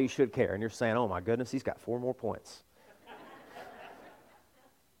 here's why you should care. And you're saying, oh my goodness, he's got 4 more points.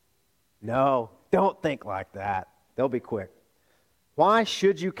 No, don't think like that. They'll be quick. Why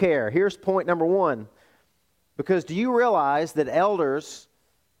should you care? Here's point number 1. Because do you realize that elders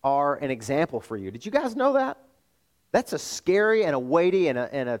are an example for you? Did you guys know that? That's a scary and a weighty and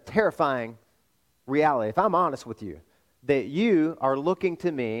a terrifying reality, if I'm honest with you, that you are looking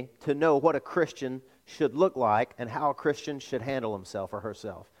to me to know what a Christian should look like and how a Christian should handle himself or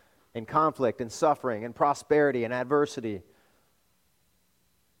herself in conflict and suffering and prosperity and adversity.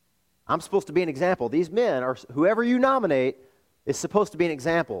 I'm supposed to be an example. These men, or whoever you nominate, is supposed to be an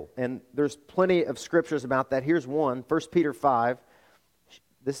example. And there's plenty of scriptures about that. Here's one, 1 Peter 5.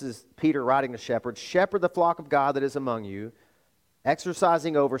 This is Peter writing to shepherds. Shepherd the flock of God that is among you,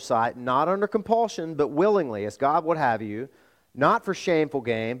 exercising oversight, not under compulsion, but willingly, as God would have you, not for shameful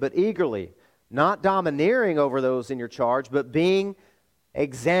gain, but eagerly, not domineering over those in your charge, but being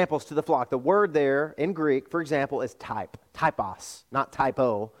examples to the flock. The word there in Greek, for example, is type, typos, not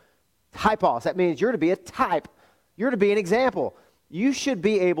typo. Typos, that means you're to be a type. You're to be an example. You should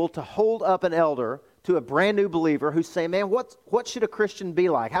be able to hold up an elder to a brand new believer who's saying, man, what should a Christian be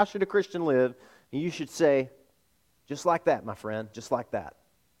like? How should a Christian live? And you should say, just like that, my friend, just like that.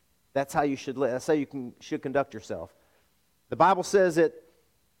 That's how you should live. That's how you should conduct yourself. The Bible says it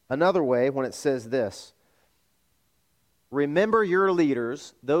another way when it says this. Remember your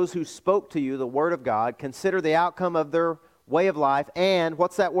leaders, those who spoke to you the word of God. Consider the outcome of their way of life. And,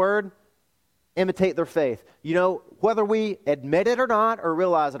 what's that word? Imitate their faith. You know, whether we admit it or not or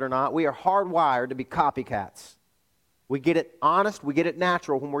realize it or not, we are hardwired to be copycats. We get it honest, we get it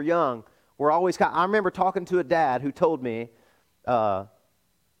natural when we're young. We're always, I remember talking to a dad who told me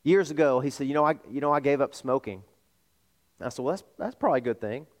years ago, he said, I gave up smoking. I said, well, that's probably a good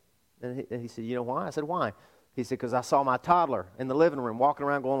thing. And he said, you know why? I said, why? He said, because I saw my toddler in the living room walking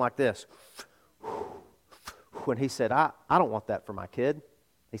around going like this. And he said, I don't want that for my kid.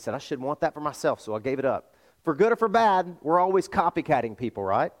 He said, I shouldn't want that for myself, so I gave it up. For good or for bad, we're always copycatting people,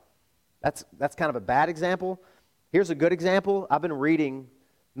 right? That's kind of a bad example. Here's a good example. I've been reading,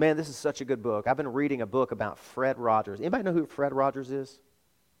 man, this is such a good book. I've been reading a book about Fred Rogers. Anybody know who Fred Rogers is?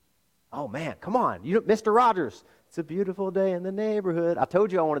 Oh, man, come on. You know, Mr. Rogers. It's a beautiful day in the neighborhood. I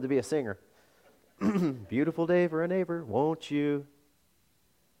told you I wanted to be a singer. Beautiful day for a neighbor, won't you?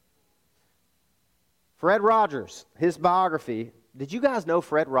 Fred Rogers, his biography. Did you guys know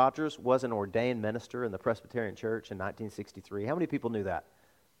Fred Rogers was an ordained minister in the Presbyterian Church in 1963? How many people knew that?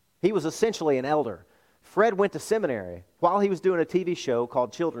 He was essentially an elder. Fred went to seminary while he was doing a TV show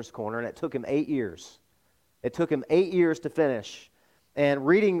called Children's Corner, and it took him 8 years. It took him 8 years to finish. And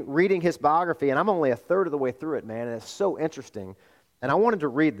reading his biography, and I'm only a third of the way through it, man, and it's so interesting. And I wanted to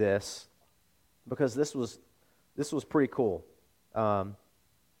read this because this was pretty cool. One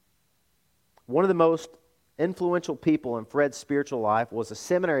of the most influential people in Fred's spiritual life was a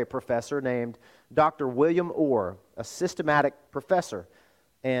seminary professor named Dr. William Orr, a systematic professor.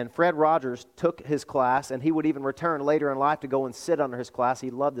 And Fred Rogers took his class, and he would even return later in life to go and sit under his class. He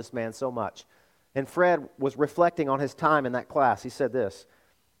loved this man so much. And Fred was reflecting on his time in that class. He said this,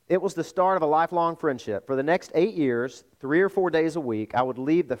 "It was the start of a lifelong friendship. For the next 8 years, 3 or 4 days a week, I would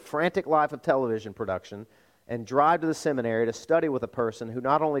leave the frantic life of television production and drive to the seminary to study with a person who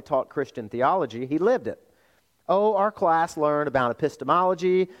not only taught Christian theology, he lived it. Oh, our class learned about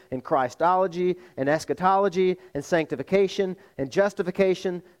epistemology and Christology and eschatology and sanctification and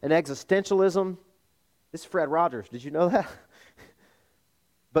justification and existentialism." This is Fred Rogers. Did you know that?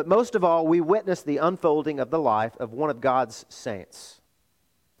 "But most of all, we witnessed the unfolding of the life of one of God's saints.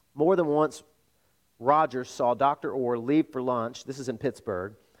 More than once, Rogers saw Dr. Orr leave for lunch," this is in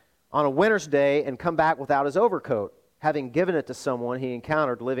Pittsburgh, "on a winter's day and come back without his overcoat, having given it to someone he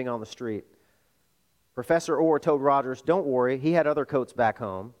encountered living on the street. Professor Orr told Rogers, don't worry, he had other coats back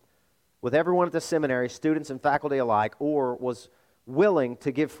home. With everyone at the seminary, students and faculty alike, Orr was willing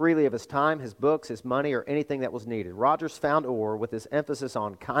to give freely of his time, his books, his money, or anything that was needed. Rogers found Orr, with his emphasis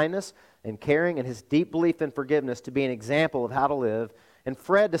on kindness and caring and his deep belief in forgiveness, to be an example of how to live, and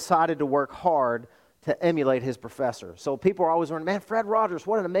Fred decided to work hard to emulate his professor. So people are always wondering, man, Fred Rogers,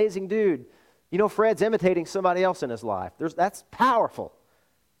 what an amazing dude. You know, Fred's imitating somebody else in his life. That's powerful.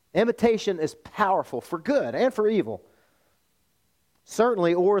 Imitation is powerful for good and for evil.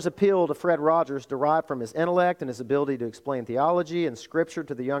 Certainly, Orr's appeal to Fred Rogers derived from his intellect and his ability to explain theology and Scripture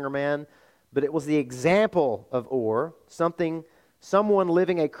to the younger man, but it was the example of Orr, someone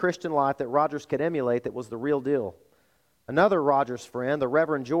living a Christian life that Rogers could emulate, that was the real deal. Another Rogers friend, the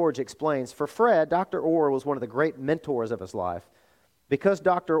Reverend George, explains, for Fred, Dr. Orr was one of the great mentors of his life. Because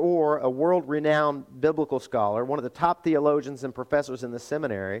Dr. Orr, a world-renowned biblical scholar, one of the top theologians and professors in the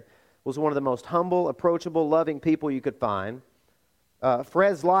seminary, was one of the most humble, approachable, loving people you could find.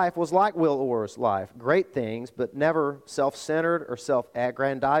 Fred's life was like Will Orr's life. Great things, but never self-centered or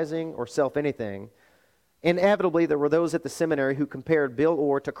self-aggrandizing or self-anything. Inevitably, there were those at the seminary who compared Bill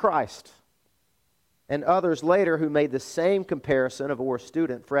Orr to Christ, and others later who made the same comparison of Orr's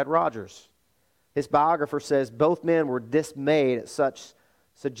student, Fred Rogers. His biographer says both men were dismayed at such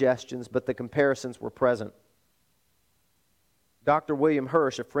suggestions, but the comparisons were present. Dr. William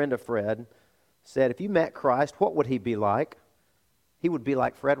Hirsch, a friend of Fred, said, if you met Christ, what would he be like? He would be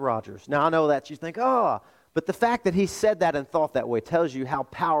like Fred Rogers. Now, I know that you think, but the fact that he said that and thought that way tells you how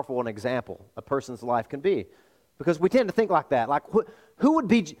powerful an example a person's life can be. Because we tend to think like that. Like, who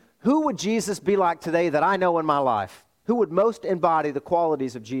would Jesus be like today that I know in my life? Who would most embody the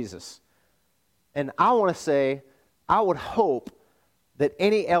qualities of Jesus? And I want to say, I would hope that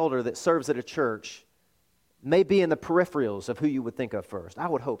any elder that serves at a church may be in the peripherals of who you would think of first. I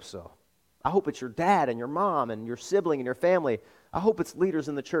would hope so. I hope it's your dad and your mom and your sibling and your family. I hope it's leaders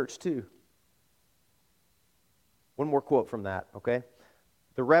in the church too. One more quote from that, okay?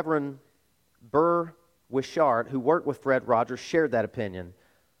 The Reverend Burr Wishart, who worked with Fred Rogers, shared that opinion.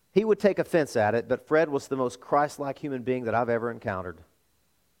 He would take offense at it, but Fred was the most Christ-like human being that I've ever encountered.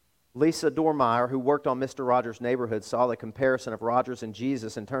 Lisa Dormeyer, who worked on Mr. Rogers' Neighborhood, saw the comparison of Rogers and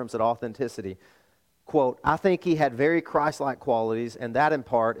Jesus in terms of authenticity. Quote, I think he had very Christ-like qualities, and that in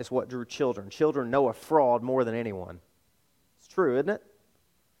part is what drew children. Children know a fraud more than anyone. It's true, isn't it?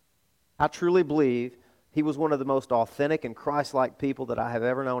 I truly believe he was one of the most authentic and Christ-like people that I have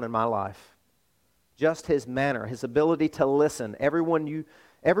ever known in my life. Just his manner, his ability to listen. Everyone you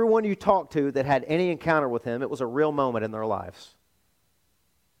talked to that had any encounter with him, it was a real moment in their lives.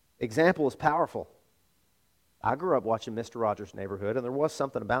 Example is powerful. I grew up watching Mr. Rogers' Neighborhood, and there was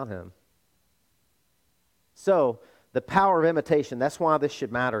something about him. So, the power of imitation, that's why this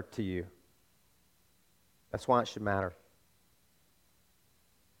should matter to you. That's why it should matter.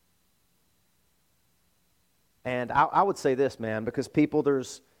 And I would say this, man, because people,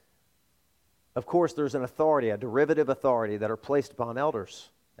 there's an authority, a derivative authority that are placed upon elders.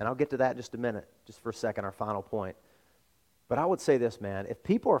 And I'll get to that in just a minute, just for a second, our final point. But I would say this, man, if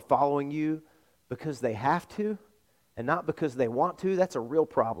people are following you because they have to and not because they want to, that's a real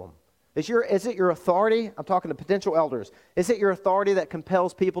problem. Is it your authority? I'm talking to potential elders. Is it your authority that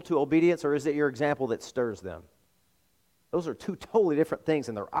compels people to obedience, or is it your example that stirs them? Those are two totally different things,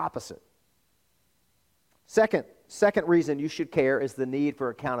 and they're opposite. Second reason you should care is the need for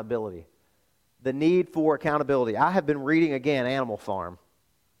accountability. The need for accountability. I have been reading again Animal Farm.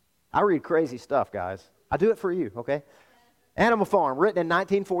 I read crazy stuff, guys. I do it for you, okay? Animal Farm, written in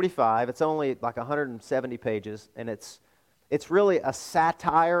 1945. It's only like 170 pages, and it's really a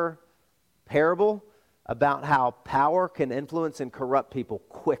satire parable about how power can influence and corrupt people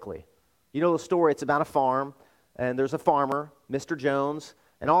quickly. You know the story, it's about a farm, and there's a farmer, Mr. Jones,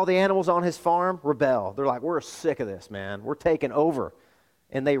 and all the animals on his farm rebel. They're like, we're sick of this, man. We're taking over.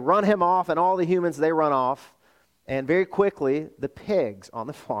 And they run him off, and all the humans, they run off. And very quickly, the pigs on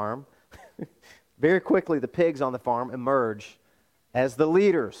the farm, emerge as the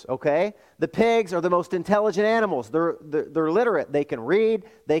leaders, okay? The pigs are the most intelligent animals. They're literate. They can read,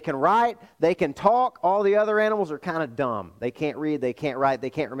 they can write, they can talk. All the other animals are kind of dumb. They can't read, they can't write, they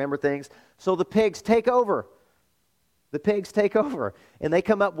can't remember things. So the pigs take over. And they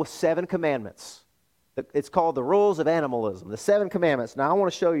come up with 7 commandments. It's called the rules of animalism, the 7 commandments. Now I want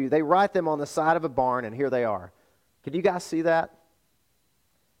to show you. They write them on the side of a barn, and here they are. Can you guys see that?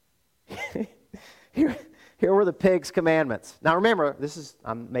 Here were the pigs' commandments. Now remember,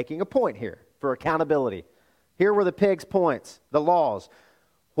 I'm making a point here for accountability. Here were the pigs' points, the laws.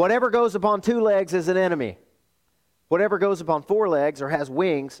 Whatever goes upon 2 legs is an enemy. Whatever goes upon 4 legs or has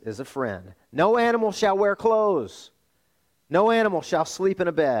wings is a friend. No animal shall wear clothes. No animal shall sleep in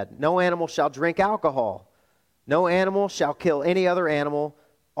a bed. No animal shall drink alcohol. No animal shall kill any other animal.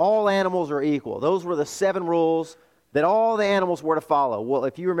 All animals are equal. Those were the 7 rules that all the animals were to follow. Well,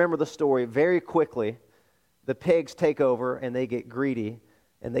 if you remember the story, very quickly, the pigs take over and they get greedy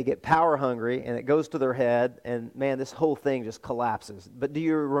and they get power hungry and it goes to their head and, man, this whole thing just collapses. But do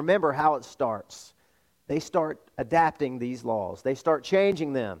you remember how it starts? They start adapting these laws. They start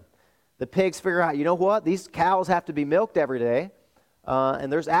changing them. The pigs figure out, you know what? These cows have to be milked every day.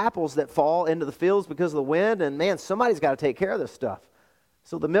 And there's apples that fall into the fields because of the wind. And, man, somebody's got to take care of this stuff.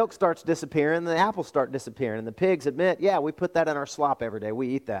 So the milk starts disappearing and the apples start disappearing. And the pigs admit, yeah, we put that in our slop every day. We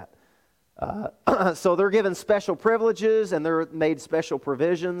eat that. So they're given special privileges and they're made special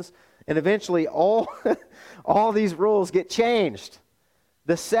provisions. And eventually all these rules get changed.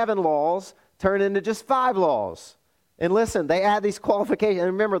 The 7 laws turn into just 5 laws. And listen, they add these qualifications. And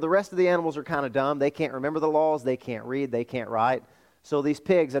remember, the rest of the animals are kind of dumb. They can't remember the laws. They can't read. They can't write. So these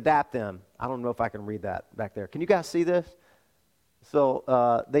pigs adapt them. I don't know if I can read that back there. Can you guys see this?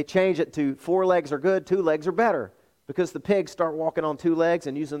 So they change it to 4 legs are good, 2 legs are better. Because the pigs start walking on 2 legs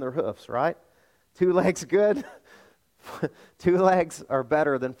and using their hoofs, right? 2 legs good, 2 legs are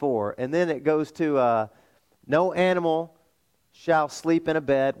better than 4. And then it goes to no animal shall sleep in a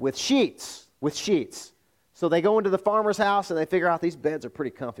bed with sheets. So they go into the farmer's house and they figure out these beds are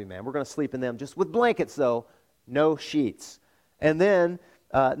pretty comfy, man. We're going to sleep in them just with blankets, though, no sheets. And then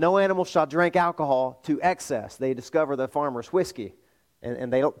no animal shall drink alcohol to excess. They discover the farmer's whiskey,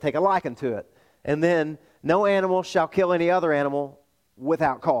 and they don't take a liking to it. And then no animal shall kill any other animal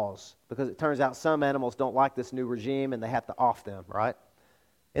without cause, because it turns out some animals don't like this new regime and they have to off them, right?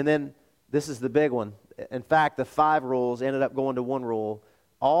 And then this is the big one. In fact, the 5 rules ended up going to 1 rule.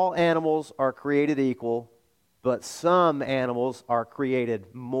 All animals are created equal, but some animals are created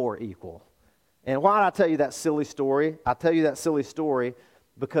more equal. And why did I tell you that silly story? I tell you that silly story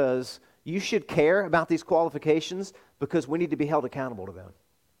because you should care about these qualifications because we need to be held accountable to them.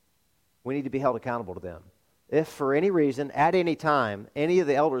 We need to be held accountable to them. If for any reason, at any time, any of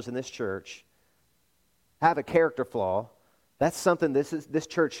the elders in this church have a character flaw, that's something this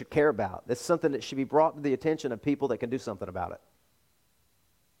church should care about. That's something that should be brought to the attention of people that can do something about it.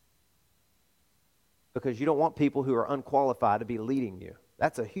 Because you don't want people who are unqualified to be leading you.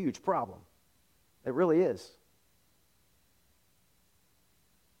 That's a huge problem. It really is.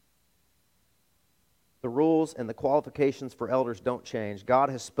 The rules and the qualifications for elders don't change. God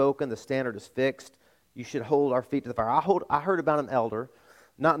has spoken. The standard is fixed. You should hold our feet to the fire. I heard about an elder,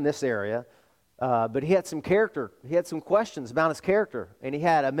 not in this area, but he had some character. He had some questions about his character. And he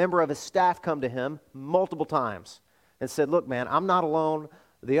had a member of his staff come to him multiple times and said, look, man, I'm not alone.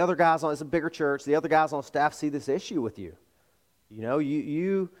 The other guys it's a bigger church. The other guys on staff see this issue with you. You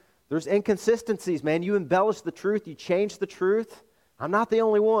know, there's inconsistencies, man. You embellish the truth. You change the truth. I'm not the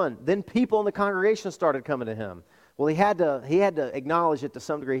only one. Then people in the congregation started coming to him. Well, he had to acknowledge it to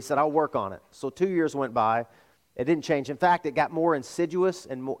some degree. He said, I'll work on it. So 2 years went by. It didn't change. In fact, it got more insidious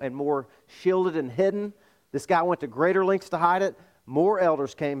and more shielded and hidden. This guy went to greater lengths to hide it. More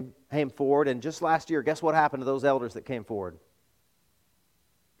elders came forward. And just last year, guess what happened to those elders that came forward?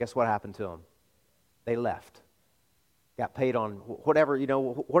 Guess what happened to them? They left. Got paid on whatever,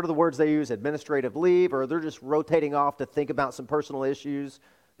 what are the words they use? Administrative leave, or they're just rotating off to think about some personal issues.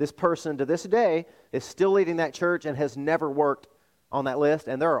 This person to this day is still leading that church and has never worked on that list,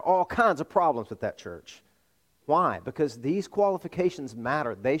 and there are all kinds of problems with that church. Why? Because these qualifications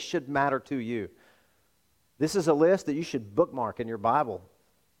matter. They should matter to you. This is a list that you should bookmark in your Bible.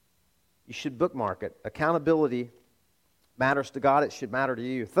 You should bookmark it. Accountability matters to God. It should matter to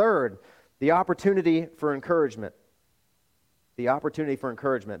you. Third, the opportunity for encouragement. The opportunity for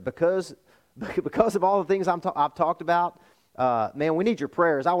encouragement. Because of all the things I've talked about, man, we need your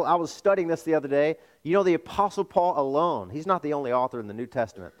prayers. I was studying this the other day. You know, the Apostle Paul alone, he's not the only author in the New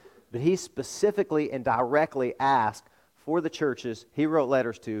Testament, but he specifically and directly asked for the churches he wrote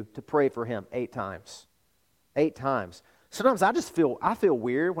letters to pray for him 8 times. 8 times. Sometimes I feel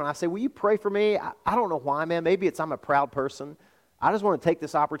weird when I say, will you pray for me? I don't know why, man. Maybe it's I'm a proud person. I just want to take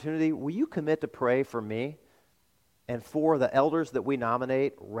this opportunity. Will you commit to pray for me and for the elders that we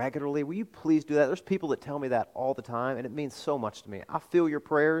nominate regularly? Will you please do that? There's people that tell me that all the time, and it means so much to me. I feel your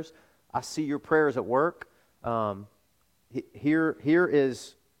prayers. I see your prayers at work. Here's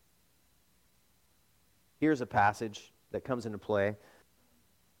a passage that comes into play.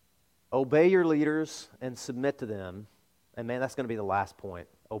 Obey your leaders and submit to them. And man, that's going to be the last point.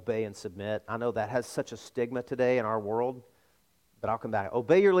 Obey and submit. I know that has such a stigma today in our world, but I'll come back.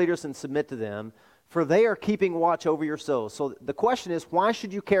 Obey your leaders and submit to them, for they are keeping watch over your souls. So the question is, why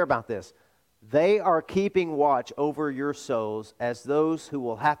should you care about this? They are keeping watch over your souls as those who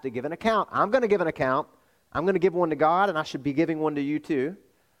will have to give an account. I'm going to give an account, I'm going to give one to God, and I should be giving one to you too.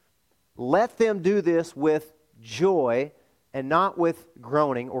 Let them do this with joy and not with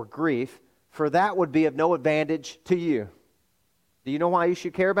groaning or grief, for that would be of no advantage to you. Do you know why you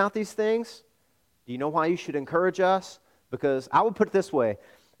should care about these things? Do you know why you should encourage us? Because I would put it this way.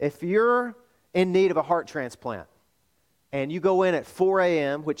 If you're in need of a heart transplant, and you go in at 4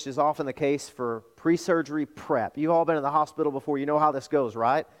 a.m., which is often the case for pre-surgery prep. You've all been in the hospital before. You know how this goes,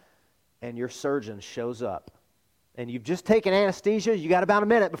 right? And your surgeon shows up. And you've just taken anesthesia. You got about a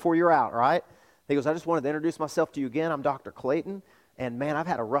minute before you're out, right? He goes, I just wanted to introduce myself to you again. I'm Dr. Clayton. And man, I've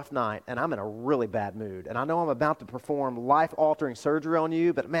had a rough night, and I'm in a really bad mood. And I know I'm about to perform life-altering surgery on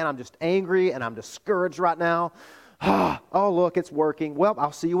you, but man, I'm just angry, and I'm discouraged right now. Oh, look, it's working. Well,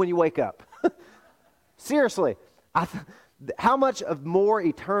 I'll see you when you wake up. Seriously. How much of more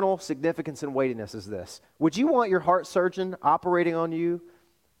eternal significance and weightiness is this? Would you want your heart surgeon operating on you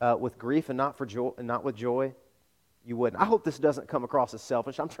with grief and not with joy? You wouldn't. I hope this doesn't come across as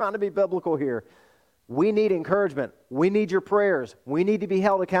selfish. I'm trying to be biblical here. We need encouragement. We need your prayers. We need to be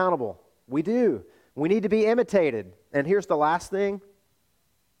held accountable. We do. We need to be imitated. And here's the last thing,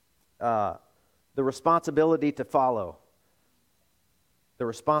 the responsibility to follow. The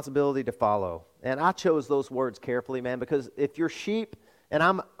responsibility to follow. And I chose those words carefully, man, because if you're sheep, and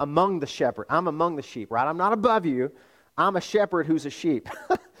I'm among the shepherd, I'm among the sheep, right? I'm not above you. I'm a shepherd who's a sheep.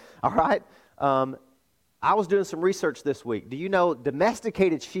 All right? I was doing some research this week. Do you know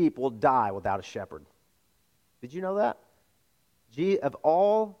domesticated sheep will die without a shepherd? Did you know that? Of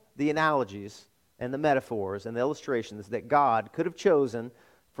all the analogies and the metaphors and the illustrations that God could have chosen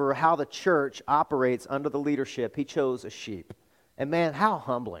for how the church operates under the leadership, he chose a sheep. And man, how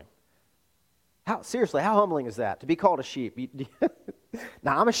humbling. Seriously, how humbling is that, to be called a sheep?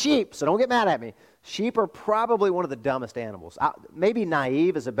 Now, I'm a sheep, so don't get mad at me. Sheep are probably one of the dumbest animals. Maybe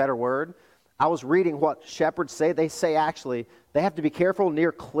naive is a better word. I was reading what shepherds say. They say actually they have to be careful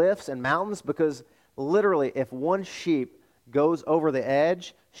near cliffs and mountains because literally if one sheep goes over the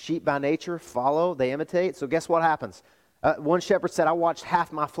edge, sheep by nature follow, they imitate. So guess what happens? One shepherd said, I watched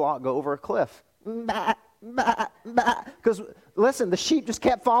half my flock go over a cliff. Because listen, the sheep just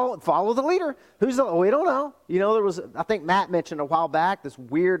kept follow the leader. We don't know. You know, there was, I think Matt mentioned a while back, this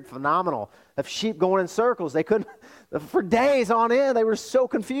weird phenomenon of sheep going in circles. They couldn't, for days on end, they were so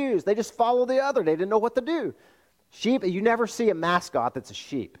confused. They just followed the other. They didn't know what to do. Sheep, you never see a mascot that's a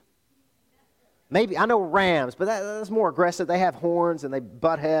sheep. Maybe, I know rams, but that's more aggressive. They have horns and they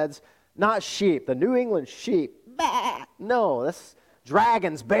butt heads. Not sheep. The New England sheep. No, that's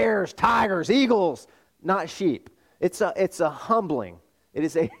dragons, bears, tigers, eagles, not sheep. It's a humbling.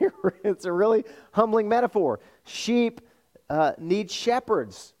 It's a really humbling metaphor. Sheep need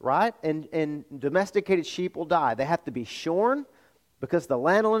shepherds, right? And domesticated sheep will die. They have to be shorn because the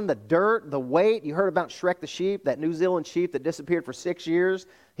lanolin, the dirt, the weight. You heard about Shrek the sheep, that New Zealand sheep that disappeared for 6 years.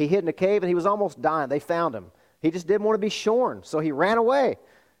 He hid in a cave and he was almost dying. They found him. He just didn't want to be shorn, so he ran away.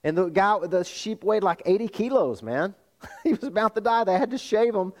 And the sheep weighed like 80 kilos, man. He was about to die. They had to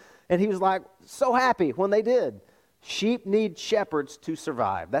shave him. And he was like so happy when they did. Sheep need shepherds to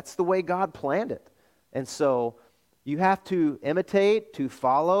survive. That's the way God planned it. And so you have to imitate, to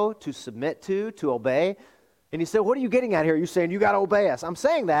follow, to submit to obey. And you say, what are you getting at here? You're saying you got to obey us. I'm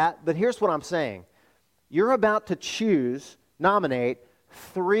saying that, but here's what I'm saying. You're about to nominate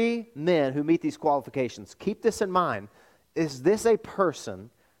 3 men who meet these qualifications. Keep this in mind. Is this a person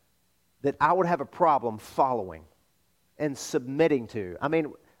that I would have a problem following and submitting to? I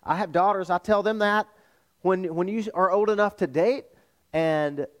mean, I have daughters. I tell them that when you are old enough to date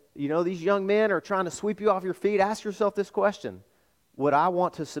and, you know, these young men are trying to sweep you off your feet, ask yourself this question. Would I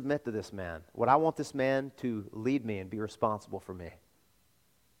want to submit to this man? Would I want this man to lead me and be responsible for me?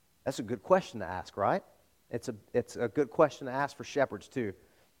 That's a good question to ask, right? It's a good question to ask for shepherds too.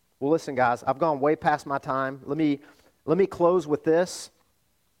 Well, listen, guys, I've gone way past my time. Let me close with this.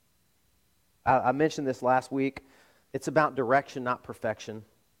 I mentioned this last week. It's about direction, not perfection.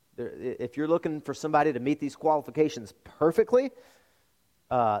 If you're looking for somebody to meet these qualifications perfectly,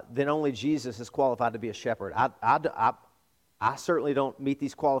 then only Jesus is qualified to be a shepherd. I certainly don't meet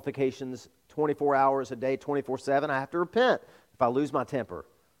these qualifications 24 hours a day, 24/7. I have to repent if I lose my temper.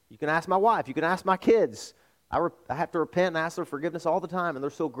 You can ask my wife. You can ask my kids. I have to repent and ask their forgiveness all the time, and they're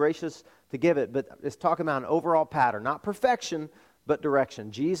so gracious to give it. But it's talking about an overall pattern, not perfection, but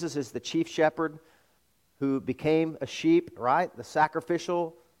direction. Jesus is the chief shepherd who became a sheep, right? The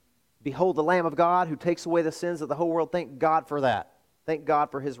sacrificial, behold the Lamb of God who takes away the sins of the whole world. Thank God for that. Thank God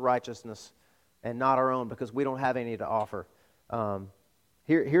for his righteousness and not our own, because we don't have any to offer.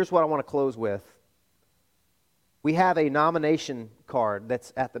 Here's what I want to close with. We have a nomination card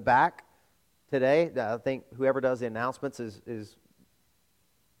that's at the back today. I think whoever does the announcements is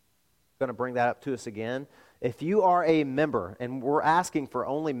going to bring that up to us again. If you are a member, and we're asking for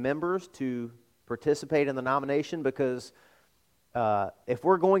only members to participate in the nomination, because if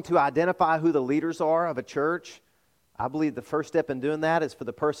we're going to identify who the leaders are of a church, I believe the first step in doing that is for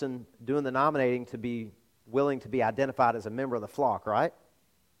the person doing the nominating to be willing to be identified as a member of the flock, right?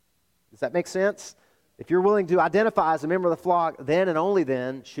 Does that make sense? If you're willing to identify as a member of the flock, then and only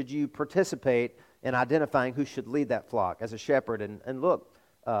then should you participate in identifying who should lead that flock as a shepherd. And look,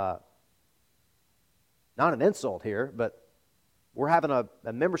 not an insult here, but we're having a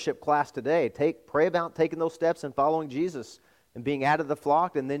membership class today. Pray about taking those steps and following Jesus and being added to the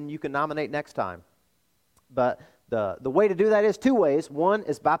flock, and then you can nominate next time. But the way to do that is two ways. One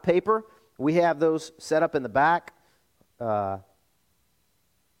is by paper. We have those set up in the back. It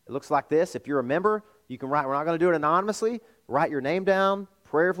looks like this. If you're a member, you can write. We're not going to do it anonymously. Write your name down,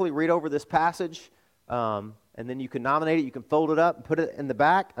 prayerfully read over this passage, and then you can nominate it. You can fold it up and put it in the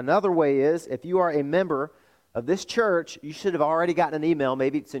back. Another way is, if you are a member of this church, you should have already gotten an email.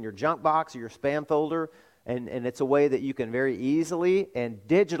 Maybe it's in your junk box or your spam folder, and it's a way that you can very easily and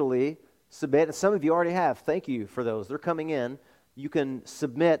digitally submit. And some of you already have. Thank you for those. They're coming in. You can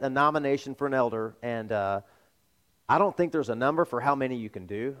submit a nomination for an elder, and I don't think there's a number for how many you can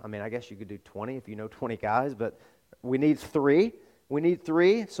do. I mean, I guess you could do 20 if you know 20 guys, but we need 3. We need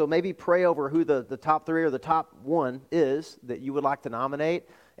 3, so maybe pray over who the top 3 or the top 1 is that you would like to nominate.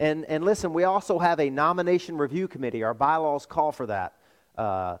 And listen, we also have a nomination review committee. Our bylaws call for that.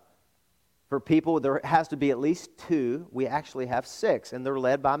 For people, there has to be at least 2. We actually have 6, and they're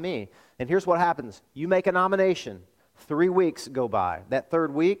led by me. And here's what happens. You make a nomination. 3 weeks go by. That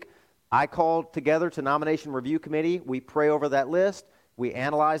third week, I call together to nomination review committee. We pray over that list. We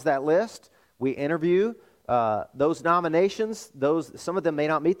analyze that list. We interview those nominations. Some of them may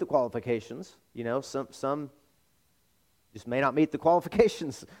not meet the qualifications. You know, some just may not meet the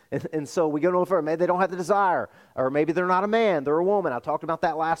qualifications. And so we go no further. Maybe they don't have the desire. Or maybe they're not a man, they're a woman. I talked about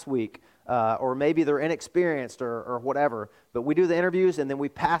that last week. Or maybe they're inexperienced or whatever. But we do the interviews, and then we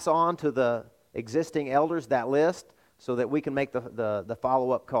pass on to the existing elders that list so that we can make the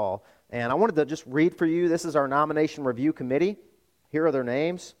follow-up call. And I wanted to just read for you. This is our nomination review committee. Here are their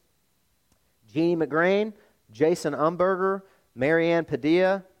names. Jeannie McGrain, Jason Umberger, Marianne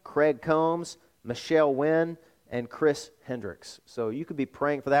Padilla, Craig Combs, Michelle Wynn, and Chris Hendricks. So you could be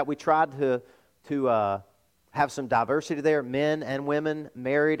praying for that. We tried to have some diversity there, men and women,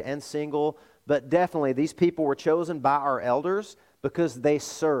 married and single. But definitely these people were chosen by our elders because they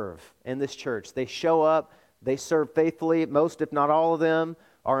serve in this church. They show up, they serve faithfully. Most, if not all of them,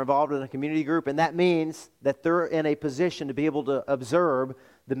 are involved in a community group, and that means that they're in a position to be able to observe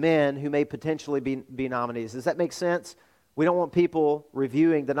the men who may potentially be nominees. Does that make sense? We don't want people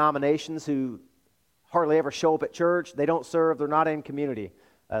reviewing the nominations who hardly ever show up at church. They don't serve. They're not in community.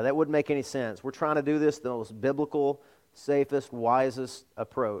 That wouldn't make any sense. We're trying to do this the most biblical, safest, wisest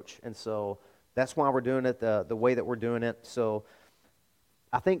approach, and so that's why we're doing it the way that we're doing it. So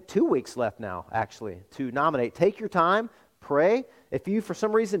I think 2 weeks left now, actually, to nominate. Take your time. Pray. If you, for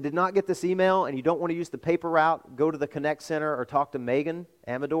some reason, did not get this email and you don't want to use the paper route, go to the Connect Center or talk to Megan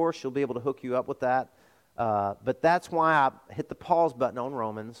Amador. She'll be able to hook you up with that. But that's why I hit the pause button on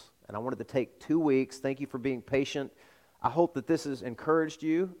Romans, and I wanted to take 2 weeks. Thank you for being patient. I hope that this has encouraged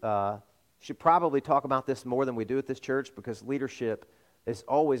you. Should probably talk about this more than we do at this church, because leadership is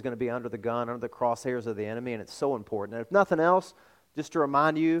always going to be under the gun, under the crosshairs of the enemy, and it's so important. And if nothing else, just to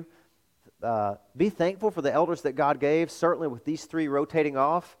remind you, be thankful for the elders that God gave. Certainly with these 3 rotating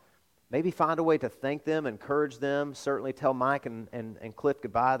off, maybe find a way to thank them, encourage them. Certainly tell Mike and Cliff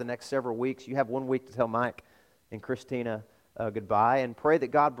goodbye the next several weeks. You have 1 week to tell Mike and Christina goodbye, and pray that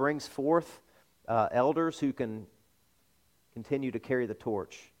God brings forth elders who can continue to carry the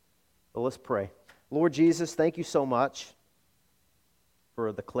torch. Well, let's pray. Lord Jesus, thank you so much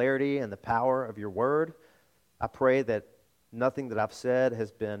for the clarity and the power of your word. I pray that nothing that I've said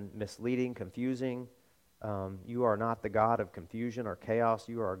has been misleading, confusing. You are not the God of confusion or chaos.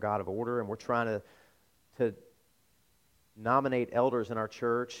 You are a God of order, and we're trying to nominate elders in our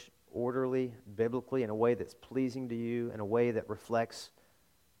church orderly, biblically, in a way that's pleasing to you, in a way that reflects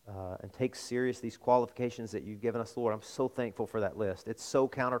and takes serious these qualifications that you've given us, Lord. I'm so thankful for that list. It's so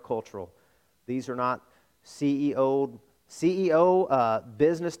countercultural. These are not CEO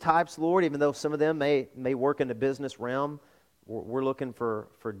business types, Lord, even though some of them may work in the business realm. We're looking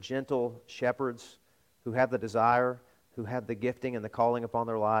for gentle shepherds who have the desire, who have the gifting and the calling upon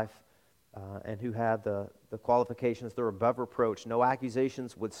their life, and who have the qualifications. They're above reproach. No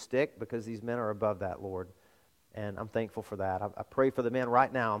accusations would stick because these men are above that, Lord. And I'm thankful for that. I pray for the men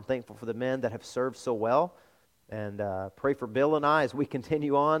right now. I'm thankful for the men that have served so well. And pray for Bill and I as we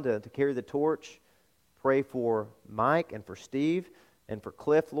continue on to carry the torch. Pray for Mike and for Steve and for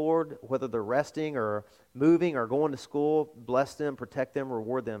Cliff, Lord, whether they're resting or moving or going to school. Bless them, protect them,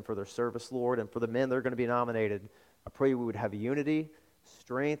 reward them for their service, Lord. And for the men that are going to be nominated, I pray we would have unity,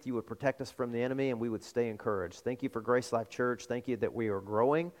 strength. You would protect us from the enemy, and we would stay encouraged. Thank you for GraceLife Church. Thank you that we are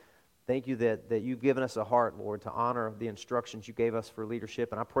growing. Thank you that you've given us a heart, Lord, to honor the instructions you gave us for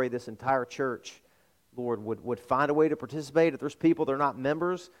leadership. And I pray this entire church, Lord, would find a way to participate. If there's people that are not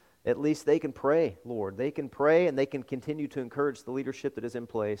members, at least they can pray, Lord. They can pray and they can continue to encourage the leadership that is in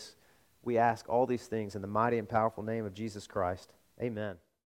place. We ask all these things in the mighty and powerful name of Jesus Christ. Amen.